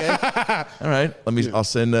 wow. Okay. All right. I'll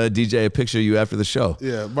send DJ a picture of you after the show.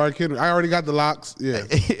 Yeah, Mark Henry. I already got the locks. Yeah.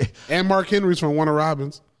 And Mark Henry's from Warner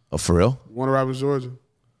Robins. Oh, for real? Warner Robins, Georgia. Look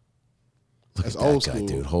That's at that old guy, school.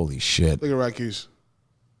 dude. Holy shit. Look at Rikishi.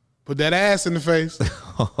 Put that ass in the face.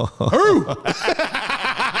 Who?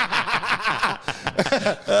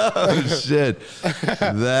 Oh, shit.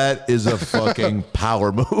 That is a fucking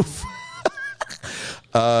power move.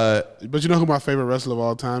 But you know who my favorite wrestler of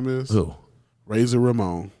all time is? Who? Razor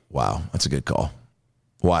Ramon. Wow, that's a good call.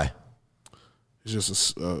 Why? He's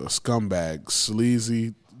just a scumbag.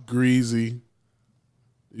 Sleazy, greasy.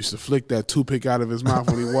 Used to flick that toothpick out of his mouth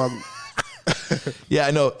when he walked. Yeah,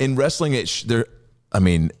 I know. In wrestling, the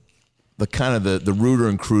kind of the ruder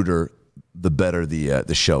and cruder, the better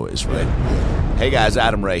the show is, right? Hey guys,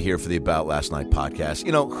 Adam Ray here for the About Last Night podcast.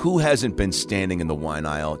 You know, who hasn't been standing in the wine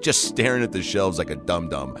aisle just staring at the shelves like a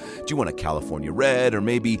dum-dum? Do you want a California Red or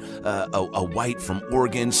maybe a white from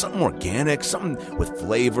Oregon, something organic, something with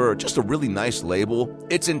flavor, or just a really nice label?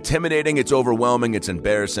 It's intimidating, it's overwhelming, it's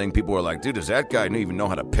embarrassing. People are like, dude, does that guy even know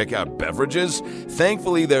how to pick out beverages?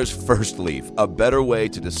 Thankfully, there's First Leaf, a better way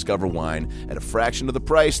to discover wine at a fraction of the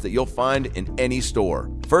price that you'll find in any store.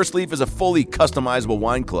 First Leaf is a fully customizable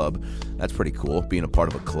wine club. That's pretty cool, being a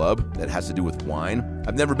part of a club that has to do with wine.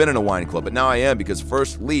 I've never been in a wine club, but now I am because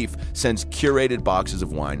First Leaf sends curated boxes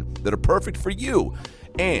of wine that are perfect for you.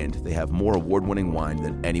 And they have more award-winning wine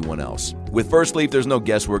than anyone else. With First Leaf, there's no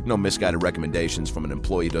guesswork, no misguided recommendations from an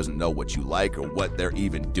employee who doesn't know what you like or what they're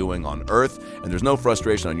even doing on Earth, and there's no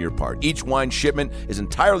frustration on your part. Each wine shipment is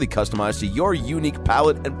entirely customized to your unique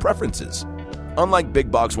palate and preferences. Unlike big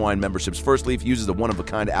box wine memberships, First Leaf uses a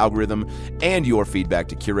one-of-a-kind algorithm and your feedback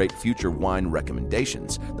to curate future wine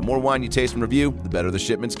recommendations. The more wine you taste and review, the better the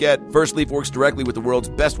shipments get. First Leaf works directly with the world's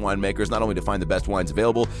best winemakers, not only to find the best wines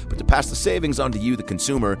available, but to pass the savings on to you, the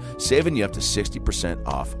consumer, saving you up to 60%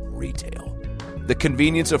 off retail. The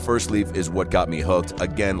convenience of First Leaf is what got me hooked.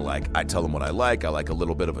 Again, like I tell them what I like. I like a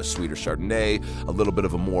little bit of a sweeter Chardonnay, a little bit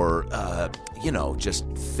of a more, just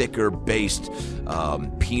thicker based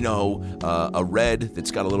Pinot, a red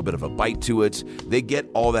that's got a little bit of a bite to it. They get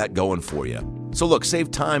all that going for you. So look,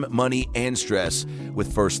 save time, money, and stress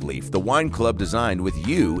with First Leaf, the wine club designed with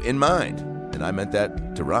you in mind. And I meant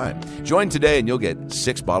that to rhyme. Join today and you'll get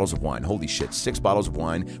 6 bottles of wine. Holy shit, 6 bottles of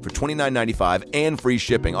wine for $29.95 and free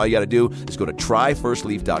shipping. All you got to do is go to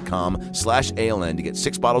tryfirstleaf.com/ALN to get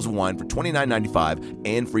 6 bottles of wine for $29.95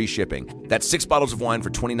 and free shipping. That's 6 bottles of wine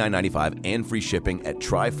for $29.95 and free shipping at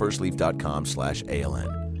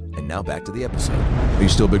tryfirstleaf.com/ALN. And now back to the episode. Are you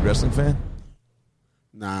still a big wrestling fan?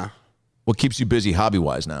 Nah. What keeps you busy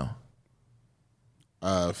hobby-wise now?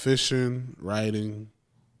 Fishing, writing,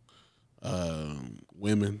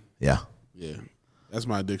 women. Yeah. That's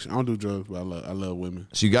my addiction. I don't do drugs, but I love women.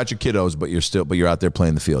 So you got your kiddos, but you're out there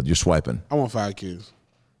playing the field. You're swiping. I want 5 kids.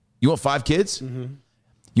 You want 5 kids? Mm-hmm.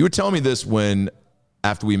 You were telling me this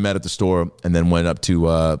after we met at the store and then went up to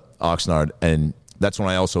Oxnard, and that's when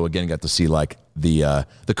I also again got to see like the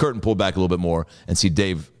curtain pulled back a little bit more and see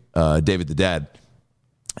David the dad,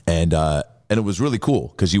 and it was really cool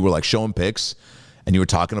because you were like showing pics. And you were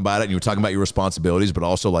talking about it, and you were talking about your responsibilities, but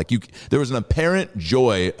also like there was an apparent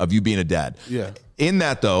joy of you being a dad. Yeah. In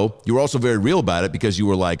that, though, you were also very real about it because you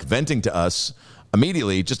were like venting to us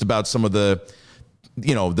immediately just about some of the,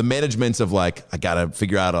 the managements of like, I gotta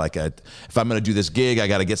figure out like if I'm gonna do this gig, I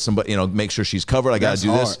gotta get somebody, make sure she's covered. I gotta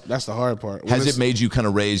do this. That's the hard part. Has it made you kind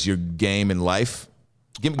of raise your game in life?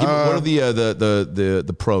 Give what are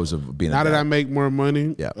the pros of being a dad? Now that I make more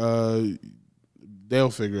money, yeah.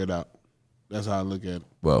 They'll figure it out. That's how I look at it.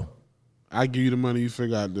 Well, I give you the money, you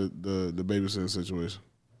figure out the babysitting situation.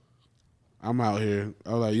 I'm out here.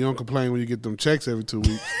 I was like, you don't complain when you get them checks every 2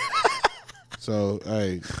 weeks. So,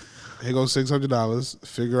 hey, here goes $600.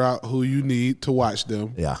 Figure out who you need to watch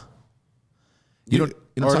them. Yeah. Here goes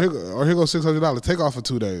 $600. Take off for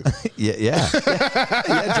 2 days. Yeah.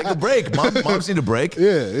 Take a break. Moms need a break.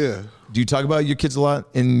 Yeah. Do you talk about your kids a lot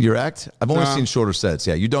in your act? I've only seen shorter sets.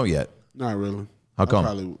 Yeah, you don't yet. Not really. How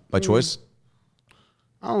come? By choice?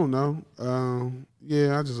 I don't know.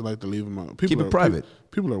 I just like to leave them out. Keep it private.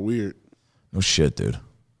 People are weird. No shit, dude.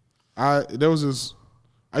 I used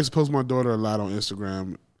to post my daughter a lot on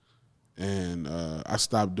Instagram, and I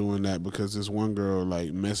stopped doing that because this one girl like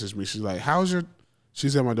messaged me. She's like, she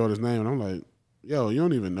said my daughter's name, and I'm like, yo, you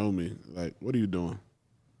don't even know me. Like, what are you doing?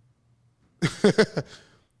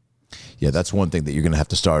 Yeah, that's one thing that you're going to have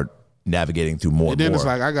to start navigating through more and then more. It's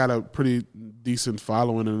like I got a pretty decent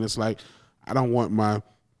following, and it's like I don't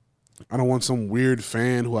want some weird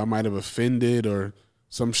fan who I might have offended or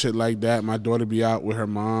some shit like that. My daughter be out with her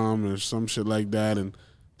mom or some shit like that, and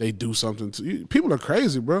they do something to you. People are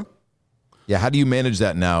crazy, bro. Yeah, how do you manage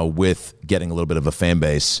that now with getting a little bit of a fan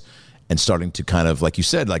base and starting to kind of, like you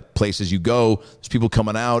said, like places you go, there's people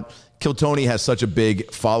coming out. Kill Tony has such a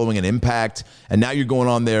big following and impact, and now you're going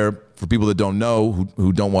on there, for people that don't know,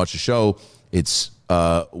 who don't watch the show, it's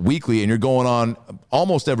weekly, and you're going on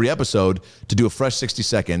almost every episode to do a fresh 60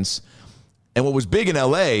 seconds. And what was big in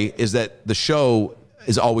LA is that the show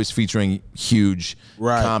is always featuring huge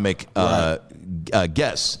comic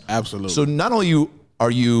guests. Absolutely. So not only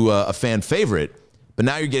are you a fan favorite, but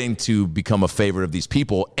now you're getting to become a favorite of these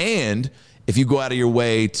people. And if you go out of your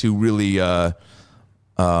way to really...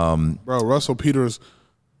 Bro, Russell Peters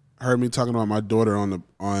heard me talking about my daughter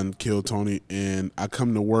on Kill Tony, and I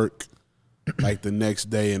come to work like the next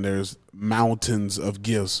day, and there's mountains of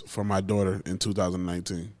gifts for my daughter in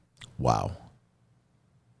 2019. Wow.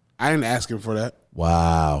 I ain't asking for that.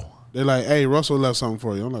 Wow. They're like, hey, Russell left something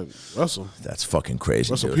for you. I'm like, Russell? That's fucking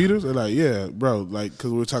crazy, Russell dude. Peters? They're like, yeah, bro. Like,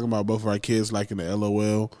 because we were talking about both of our kids liking the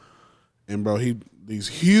LOL. And, bro, he's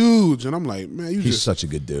huge. And I'm like, man, He's such a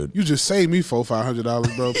good dude. You just saved me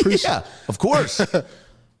 $400-500, bro. Appreciate Yeah, of course.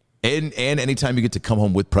 and anytime you get to come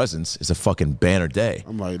home with presents, it's a fucking banner day.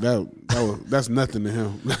 I'm like, that's nothing to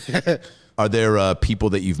him. Are there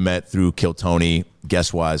people that you've met through Kill Tony,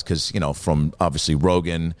 guest-wise? Because, from obviously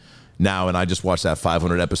Rogan now, and I just watched that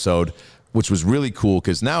 500 episode, which was really cool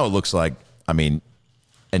because now it looks like, and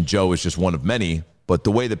Joe is just one of many, but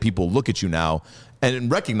the way that people look at you now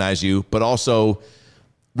and recognize you, but also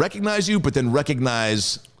recognize you, but then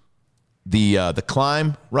recognize the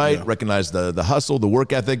climb, right? Yeah. Recognize the hustle, the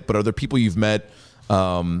work ethic. But are there people you've met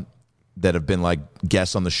that have been like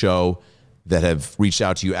guests on the show that have reached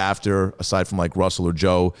out to you after, aside from like Russell or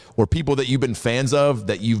Joe, or people that you've been fans of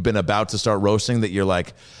that you've been about to start roasting that you're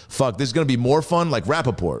like, fuck, this is going to be more fun? Like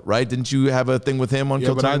Rappaport, right? Didn't you have a thing with him on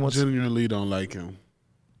Kill Tony once? I genuinely don't like him.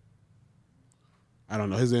 I don't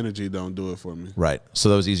know. His energy don't do it for me. Right. So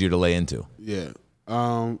that was easier to lay into. Yeah.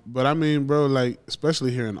 But bro, like,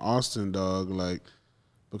 especially here in Austin, dog, like,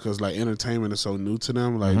 because like entertainment is so new to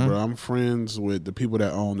them. Like, bro, I'm friends with the people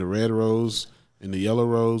that own the Red Rose and the Yellow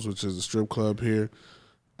Rose, which is a strip club here.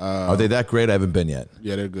 Are they that great? I haven't been yet.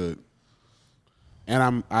 Yeah, they're good.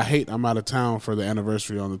 And I'm out of town for the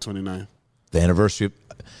anniversary on the 29th. The anniversary.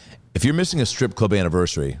 If you're missing a strip club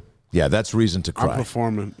anniversary, yeah, that's reason to cry. I'm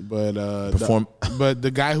performing, but but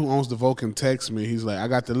the guy who owns the Vulcan texts me. He's like, I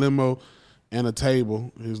got the limo and a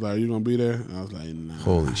table. He's like, are you gonna be there? And I was like, nah.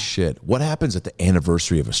 Holy shit! What happens at the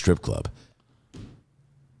anniversary of a strip club?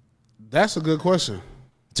 That's a good question.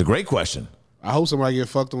 It's a great question. I hope somebody get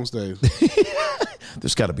fucked on stage.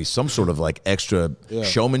 There's got to be some sort of like extra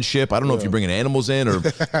showmanship. I don't know if you're bringing animals in or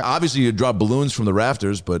obviously you drop balloons from the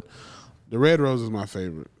rafters, but the Red Rose is my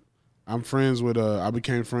favorite. I'm friends with. I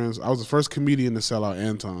became friends. I was the first comedian to sell out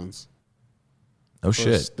Anton's. Oh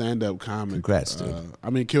shit! Stand-up comic. Congrats,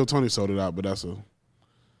 dude. Kill Tony sold it out, but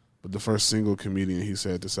but the first single comedian he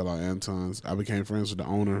said to sell out Anton's. I became friends with the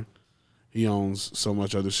owner. He owns so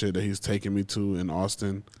much other shit that he's taking me to in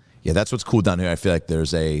Austin. Yeah, that's what's cool down here. I feel like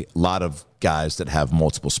there's a lot of guys that have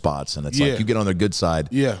multiple spots, and it's like you get on their good side.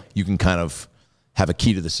 Yeah, you can kind of have a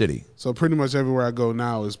key to the city. So pretty much everywhere I go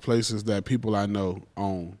now is places that people I know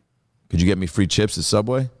own. Could you get me free chips at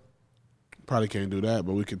Subway? Probably can't do that,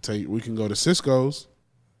 but we can go to Cisco's.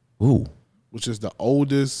 Ooh. Which is the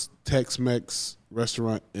oldest Tex-Mex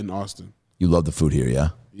restaurant in Austin. You love the food here, yeah?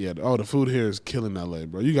 Yeah. Oh, the food here is killing L.A.,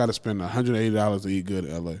 bro. You got to spend $180 to eat good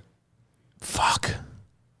in L.A. Fuck.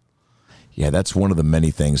 Yeah, that's one of the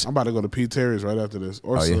many things. I'm about to go to Pete Terry's right after this.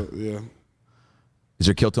 Yeah. Is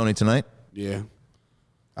there Kill Tony tonight? Yeah.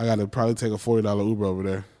 I got to probably take a $40 Uber over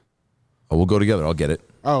there. Oh, we'll go together. I'll get it.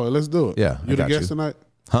 Oh, let's do it. Yeah, You the guest tonight?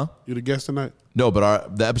 Huh? You the guest tonight? No,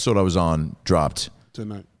 but the episode I was on dropped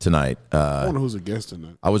tonight. I wonder who's a guest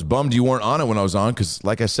tonight. I was bummed you weren't on it when I was on because,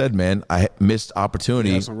 like I said, man, I missed opportunity.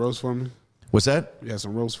 You had some roast for me? What's that? You had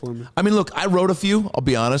some roast for me? I mean, look, I wrote a few, I'll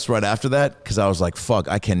be honest, right after that because I was like, fuck,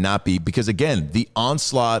 I cannot be. Because, again, the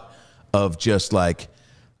onslaught of just like,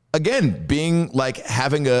 again, being like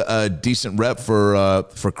having a decent rep for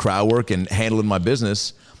crowd work and handling my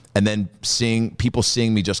business and then seeing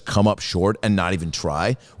me just come up short and not even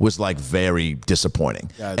try was like very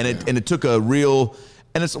disappointing. And it took a real,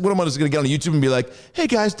 and it's what am I just going to get on YouTube and be like, hey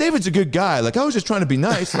guys, David's a good guy. Like I was just trying to be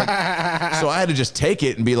nice. Like, so I had to just take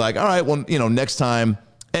it and be like, all right, well, next time.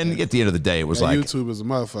 And at the end of the day, it was like YouTube is a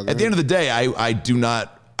motherfucker. At the end of the day,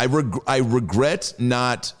 I regret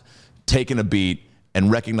not taking a beat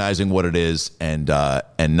and recognizing what it is and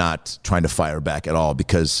not trying to fire back at all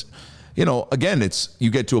because, again,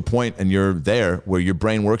 you get to a point and you're there where your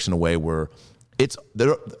brain works in a way where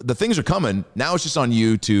the things are coming. Now it's just on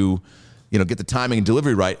you to, get the timing and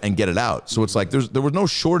delivery right and get it out. So it's like there was no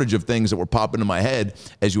shortage of things that were popping in my head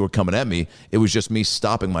as you were coming at me. It was just me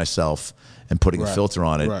stopping myself and putting a filter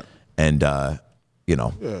on it. Right. And, Yeah,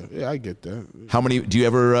 I get that. How many, do you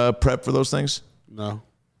ever prep for those things? No.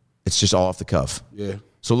 It's just all off the cuff. Yeah.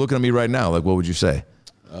 So looking at me right now, like, what would you say?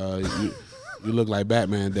 You look like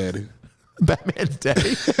Batman Daddy. Batman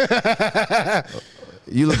Daddy?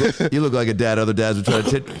 You look like a dad other dads would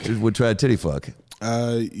try to titty fuck.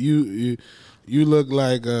 You look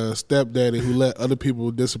like a stepdaddy who let other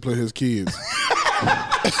people discipline his kids.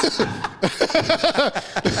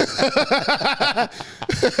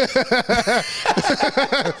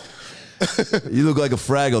 You look like a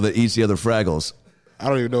Fraggle that eats the other Fraggles. I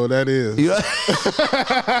don't even know what that is.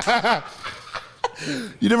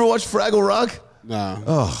 You never watched Fraggle Rock? Nah.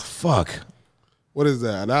 Oh, fuck. What is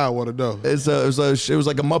that? Now I want to know. It was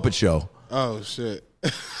like a Muppet show. Oh, shit.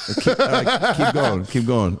 Keep going. Keep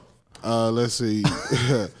going. Let's see.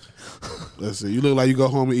 Let's see. You look like you go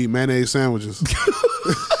home and eat mayonnaise sandwiches.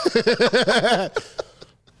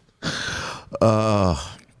 I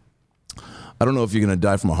don't know if you're going to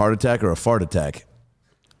die from a heart attack or a fart attack.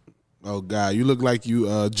 Oh, God. You look like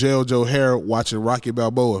you jailed Joe Hare watching Rocky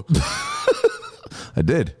Balboa. I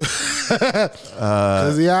did.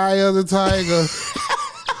 Cause the eye of the tiger.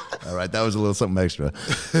 All right, that was a little something extra.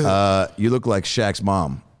 You look like Shaq's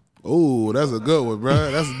mom. Ooh, that's a good one,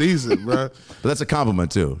 bro. That's decent, bro. But that's a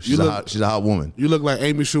compliment, too. She's a hot woman. You look like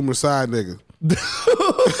Amy Schumer's side nigga.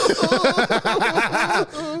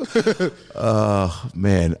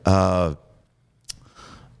 Man.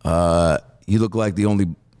 You look like the only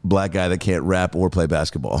black guy that can't rap or play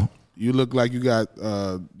basketball. You look like you got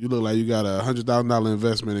a $100,000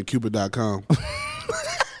 investment in Cupid.com.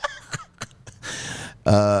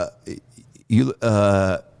 You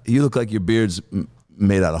look like your beard's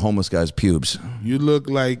made out of homeless guys' pubes. You look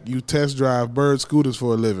like you test drive bird scooters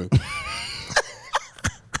for a living.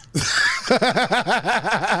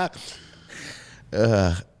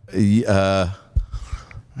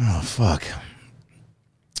 Oh, fuck.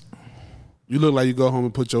 You look like you go home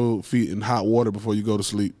and put your feet in hot water before you go to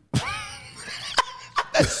sleep.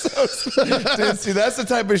 Dude, see, that's the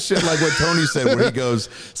type of shit like what Tony said where he goes,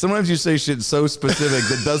 sometimes you say shit so specific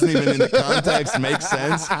that doesn't even in the context make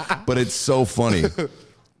sense, but it's so funny.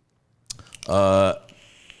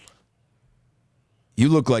 You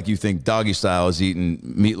look like you think Doggy Style is eating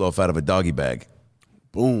meatloaf out of a doggy bag.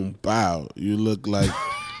 Boom, bow. You look like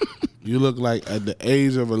at the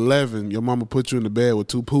age of 11, your mama put you in the bed with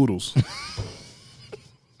two poodles.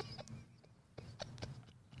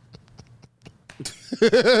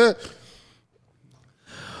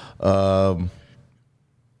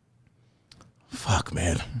 Fuck,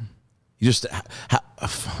 man. You just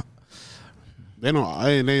They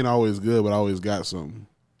ain't always good, but I always got something.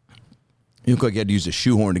 you look like you had to use a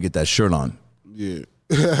shoehorn to get that shirt on. Yeah.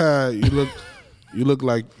 You look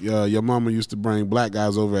like your mama used to bring black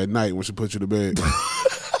guys over at night when she put you to bed.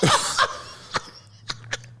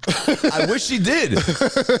 I wish she did.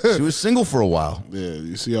 She was single for a while. Yeah,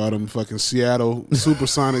 you see all them fucking Seattle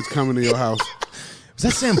Supersonics coming to your house. Was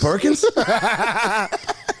that Sam Perkins?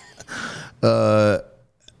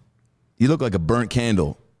 You look like a burnt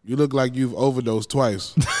candle. You look like you've overdosed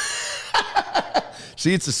twice.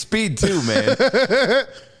 See, it's a speed too, man.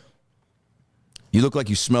 You look like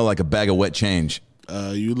you smell like a bag of wet change.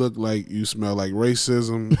 You look like you smell like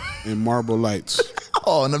racism and Marlboro Lights.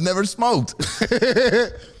 Oh, and I've never smoked.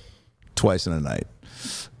 Twice in a night.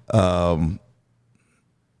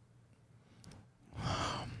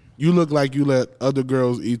 You look like you let other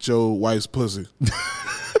girls eat your wife's pussy.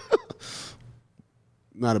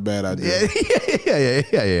 Not a bad idea.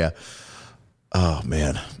 Yeah. Oh,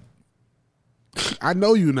 man. I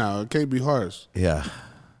know you now. It can't be harsh. Yeah.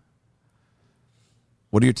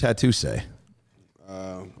 What do your tattoos say?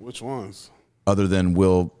 Which ones? Other than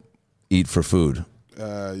we'll eat for food.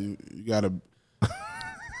 You gotta.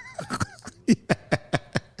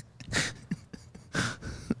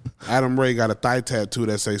 Adam Ray got a thigh tattoo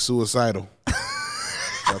that say suicidal.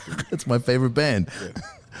 That's my favorite band.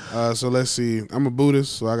 Yeah. So let's see. I'm a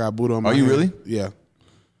Buddhist, so I got Buddha on my Are you hand. really? Yeah.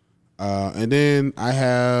 And then I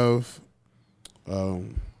have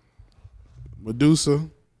Medusa,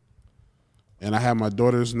 and I have my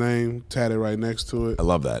daughter's name tatted right next to it I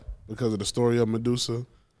love that. because of the story of Medusa.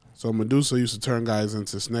 So Medusa used to turn guys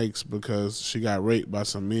into snakes because she got raped by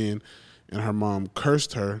some men, and her mom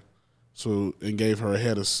cursed her, and gave her a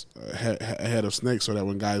head of snakes so that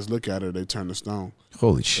when guys look at her, they turn to stone.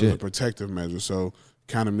 Holy It's a shit. protective measure. So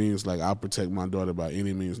kind of means like I'll protect my daughter by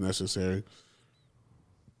any means necessary.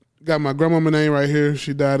 Got my grandmama name right here.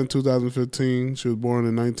 She died in 2015. She was born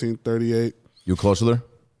in 1938. You close with her?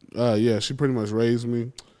 Yeah, she pretty much raised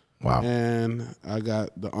me. Wow. And I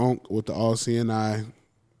got the Onk with the all-seeing eye.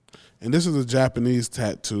 And this is a Japanese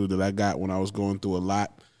tattoo that I got when I was going through a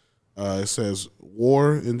lot. It says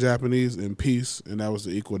war in Japanese and peace, and that was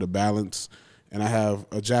the equal to balance. And I have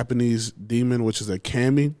a Japanese demon, which is a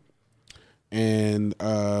kami. And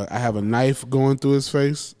I have a knife going through his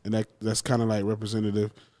face, and that's kind of like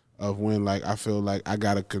representative of when like I feel like I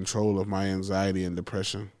got a control of my anxiety and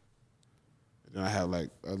depression. And I have I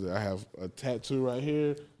have a tattoo right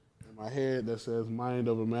here, and my head that says mind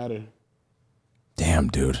over matter. Damn,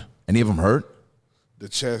 dude. Any of them hurt? The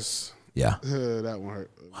chest. Yeah. That one hurt.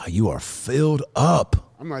 Wow, you are filled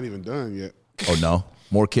up. I'm not even done yet. Oh, no?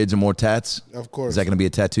 More kids and more tats? Of course. Is that going to be a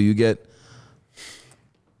tattoo you get?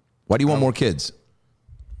 Why do you want more kids?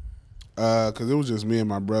 Because it was just me and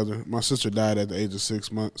my brother. My sister died at the age of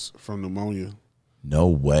 6 months from pneumonia. No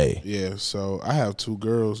way. Yeah, so I have 2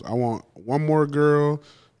 girls. I want 1 more girl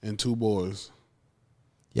and 2 boys.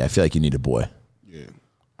 Yeah, I feel like you need a boy. Yeah.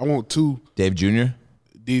 I want 2. Dave Jr.?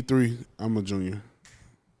 D3. I'm a junior.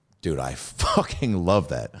 Dude, I fucking love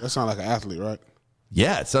that. That sounds like an athlete, right?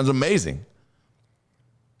 Yeah, it sounds amazing.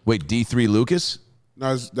 Wait, D3 Lucas?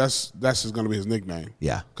 No, that's just gonna be his nickname.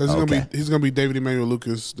 Yeah. Because he's gonna be David Emmanuel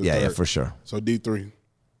Lucas. Yeah, third. for sure. So D3.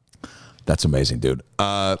 That's amazing, dude.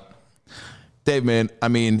 Dave, man, I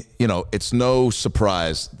mean, it's no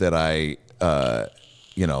surprise that I,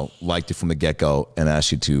 liked you from the get-go and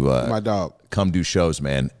asked you to My dog. come do shows,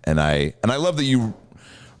 man. And I love that you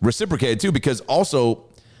reciprocated too, because also,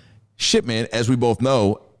 shit, man, as we both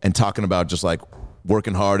know, and talking about just like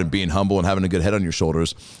working hard and being humble and having a good head on your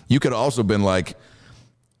shoulders, you could have also been like,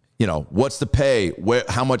 what's the pay? Where?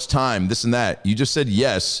 How much time? This and that. You just said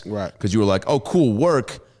yes, right? Because you were like, oh, cool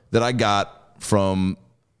work that I got from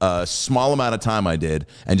a small amount of time I did,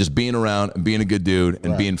 and just being around and being a good dude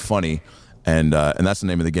and being funny, and that's the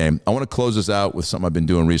name of the game. I want to close this out with something I've been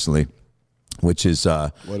doing recently, which is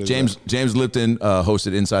James Lipton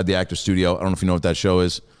hosted Inside the Actor Studio. I don't know if you know what that show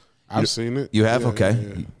is. I've seen it. You have? Yeah, okay.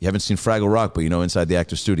 Yeah. You haven't seen Fraggle Rock, but you know Inside the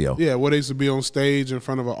Actor Studio. Yeah, where they used to be on stage in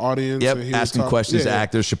front of an audience. Yep, and he asking would talk. questions to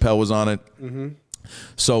actors. Chappelle was on it. Mm-hmm.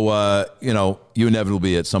 So, you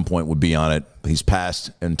inevitably at some point would be on it. He's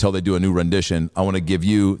passed. Until they do a new rendition, I want to give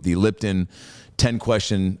you the Lipton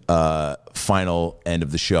 10-question final end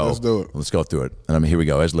of the show. Let's do it. Let's go through it. And here we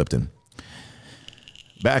go. As Lipton.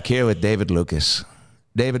 Back here with David Lucas.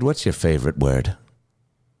 David, what's your favorite word?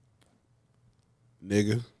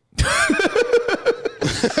 Nigga.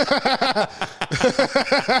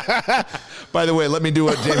 By the way, let me do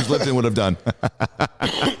what James Lipton would have done.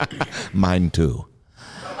 Mine too.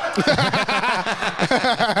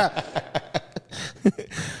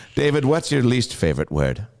 David, what's your least favorite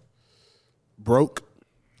word? Broke.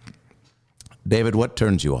 David, what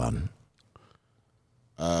turns you on?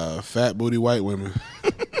 Fat booty white women.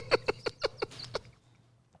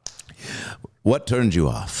 What turns you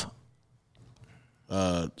off?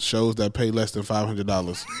 Shows that pay less than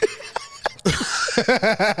 $500.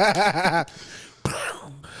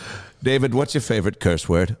 David, what's your favorite curse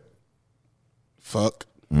word? Fuck.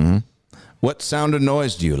 Mm-hmm. What sound or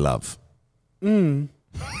noise do you love? The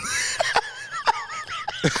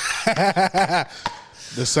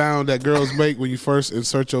sound that girls make when you first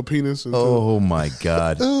insert your penis into. Oh my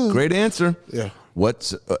God. Great answer. Yeah.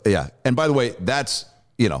 Yeah. And by the way, that's,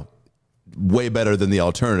 way better than the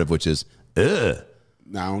alternative, which is, ugh.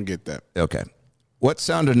 Nah, I don't get that. Okay. What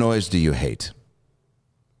sound or noise do you hate?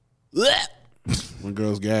 When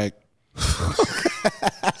girls gag.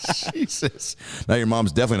 Jesus. Now your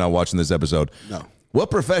mom's definitely not watching this episode. No.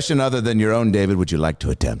 What profession other than your own, David, would you like to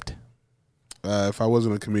attempt? If I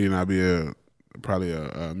wasn't a comedian, I'd be probably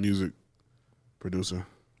a music producer.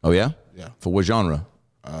 Oh, yeah? Yeah. For what genre?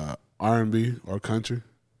 R&B or country.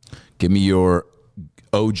 Give me your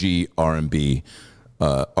OG R&B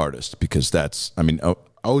artist, because that's,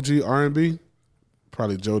 OG R&B,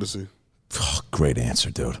 probably Jodeci. Great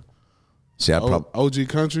answer, dude. See, OG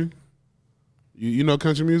country. You know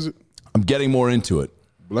country music? I'm getting more into it.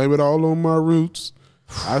 Blame it all on my roots.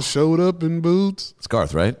 I showed up in boots. It's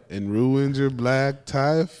Garth, right? And ruined your black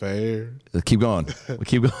tie affair. Keep going.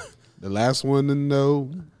 Keep going. The last one to know.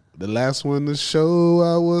 The last one to show.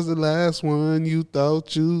 I was the last one you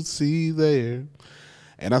thought you'd see there.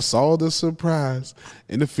 And I saw the surprise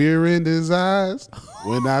and the fear in his eyes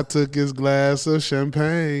when I took his glass of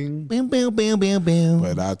champagne.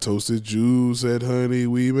 But I toasted you, said, honey,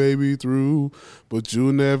 we may be through, but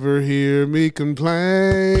you'll never hear me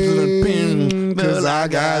complain. Cause I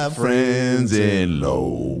got friends in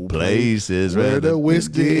low places where the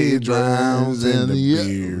whiskey drowns and the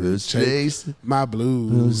beer chase my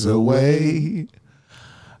blues away.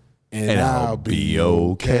 And I'll be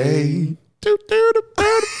okay.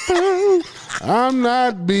 I'm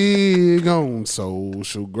not big on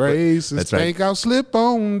social graces. That's right. Think I'll slip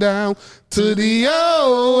on down to the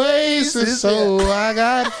oasis. So I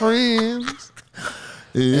got friends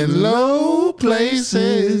in low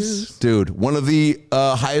places. Dude, one of the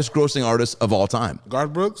highest grossing artists of all time.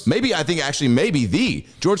 Garth Brooks? Maybe the.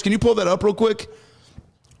 George, can you pull that up real quick?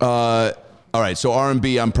 All right, so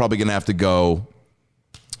R&B, I'm probably going to have to go.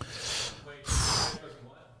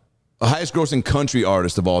 highest grossing country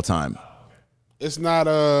artist of all time. It's not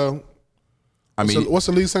I mean, what's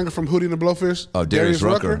the lead singer from Hootie and the Blowfish? oh, Darius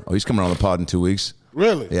Rucker. Oh, he's coming on the pod in 2 weeks.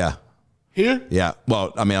 Really? Yeah. Here? Yeah.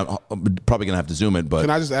 Well, I mean, I'm probably gonna have to zoom it, but Can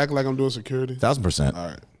I just act like I'm doing security? 1,000%.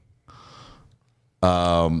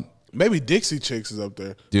 All right. Maybe Dixie Chicks is up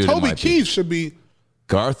there. Dude, it Toby might be. Keith should be.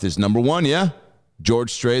 Garth is number 1. Yeah.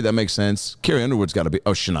 George Strait, that makes sense. Carrie Underwood's got to be.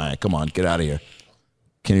 Oh, Shania, come on, get out of here.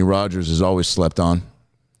 Kenny Rogers is always slept on.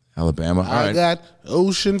 Alabama. All I right. got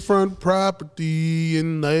oceanfront property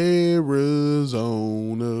in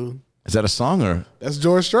Arizona. Is that a song or? That's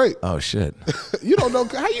George Strait. Oh shit, You don't know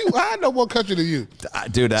how I know more country than you.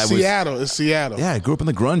 dude! I was. Seattle. It's Seattle. Yeah, I grew up in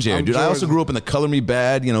the grunge era, I'm dude. I also Georgia. grew up in the Color Me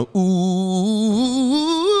Bad. You know,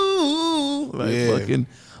 ooh, like Yeah. fucking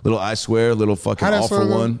little I Swear, little fucking How that All for song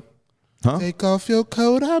go? One. Take off your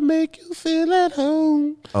coat, I'll make you feel at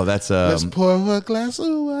home. Oh, that's Let's pour a glass of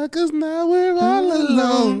wine, cause now we're all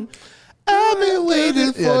alone. I've been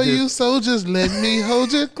waiting for you, so just let me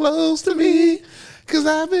hold you close to me. Cause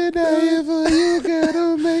I've been dying for you,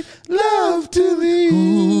 gotta make love to me.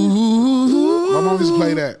 My mom used to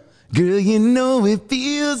play that. Girl, you know it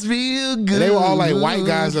feels real good. And they were all like white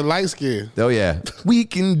guys and light skinned. Oh yeah, we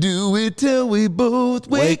can do it till we both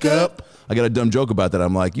wake up. I got a dumb joke about that.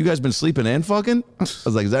 I'm like, you guys been sleeping and fucking? I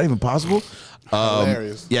was like, is that even possible?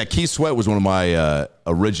 Hilarious. Yeah, Keith Sweat was one of my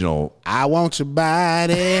original. I want your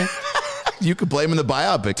body You could play him in the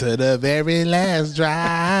biopic. to the very last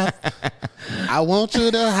drop. I want you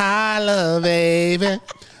to holler, baby,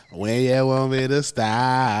 when you want me to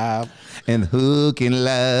stop. And who can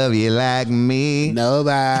love you like me?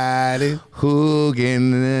 Nobody, Who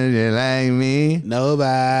can love you like me?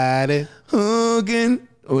 nobody. Who can?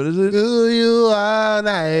 What is it? Do you all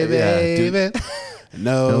night, Yeah, dude. baby?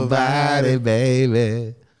 Nobody,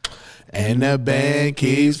 baby. and the band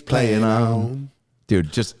keeps playing on.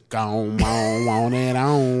 Dude, just Gone on it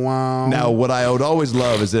on. now. What I would always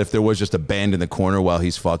love is if there was just a band in the corner while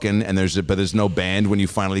he's fucking, and there's no band when you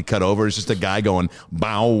finally cut over. It's just a guy going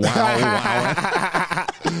bow wow wow.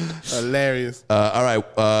 Hilarious. All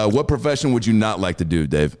right, what profession would you not like to do,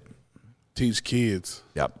 Dave? Teach kids.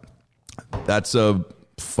 Yep, that's an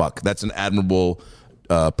admirable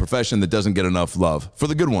profession that doesn't get enough love for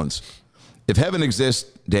the good ones. If heaven exists,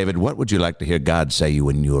 David, what would you like to hear God say you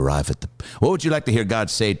when you arrive at the? What would you like to hear God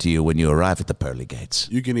say to you when you arrive at the pearly gates?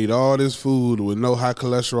 You can eat all this food with no high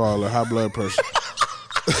cholesterol or high blood pressure.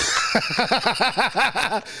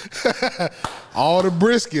 All the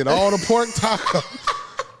brisket, all the pork taco,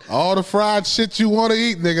 all the fried shit you want to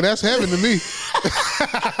eat, nigga. That's heaven to me.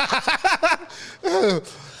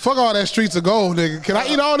 Fuck all that streets of gold, nigga. Can I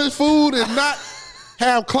eat all this food and not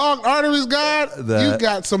have clogged arteries, God? You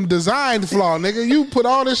got some design flaw, nigga. You put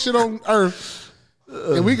all this shit on earth.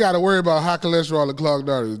 And we got to worry about high cholesterol and clogged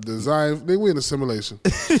arteries. Design, we in a simulation.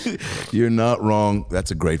 You're not wrong.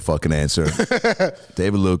 That's a great fucking answer.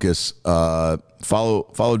 David Lucas.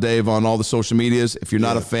 Follow Dave on all the social medias. If you're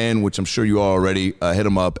not a fan, which I'm sure you are already, hit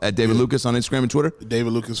him up at David Lucas on Instagram and Twitter.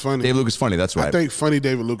 David Lucas Funny. David Lucas Funny, that's right. I think Funny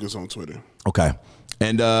David Lucas on Twitter. Okay.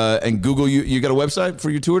 And Google, you got a website for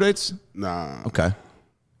your tour dates? Nah. Okay.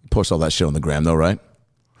 Post all that shit on the gram though, right?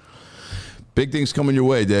 Big things coming your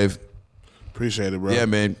way, Dave. Appreciate it, bro. Yeah,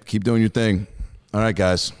 man. Keep doing your thing. All right,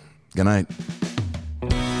 guys. Good night.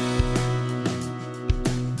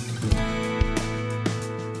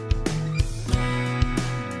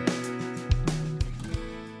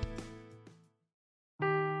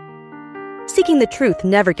 Seeking the truth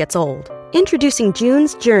never gets old. Introducing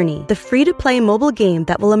June's Journey, the free-to-play mobile game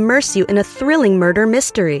that will immerse you in a thrilling murder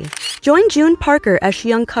mystery. Join June Parker as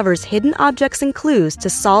she uncovers hidden objects and clues to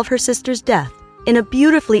solve her sister's death in a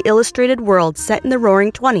beautifully illustrated world set in the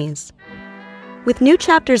Roaring '20s. With new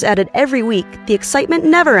chapters added every week, the excitement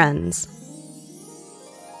never ends.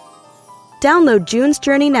 Download June's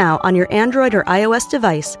Journey now on your Android or iOS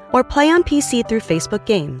device or play on PC through Facebook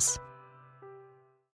Games.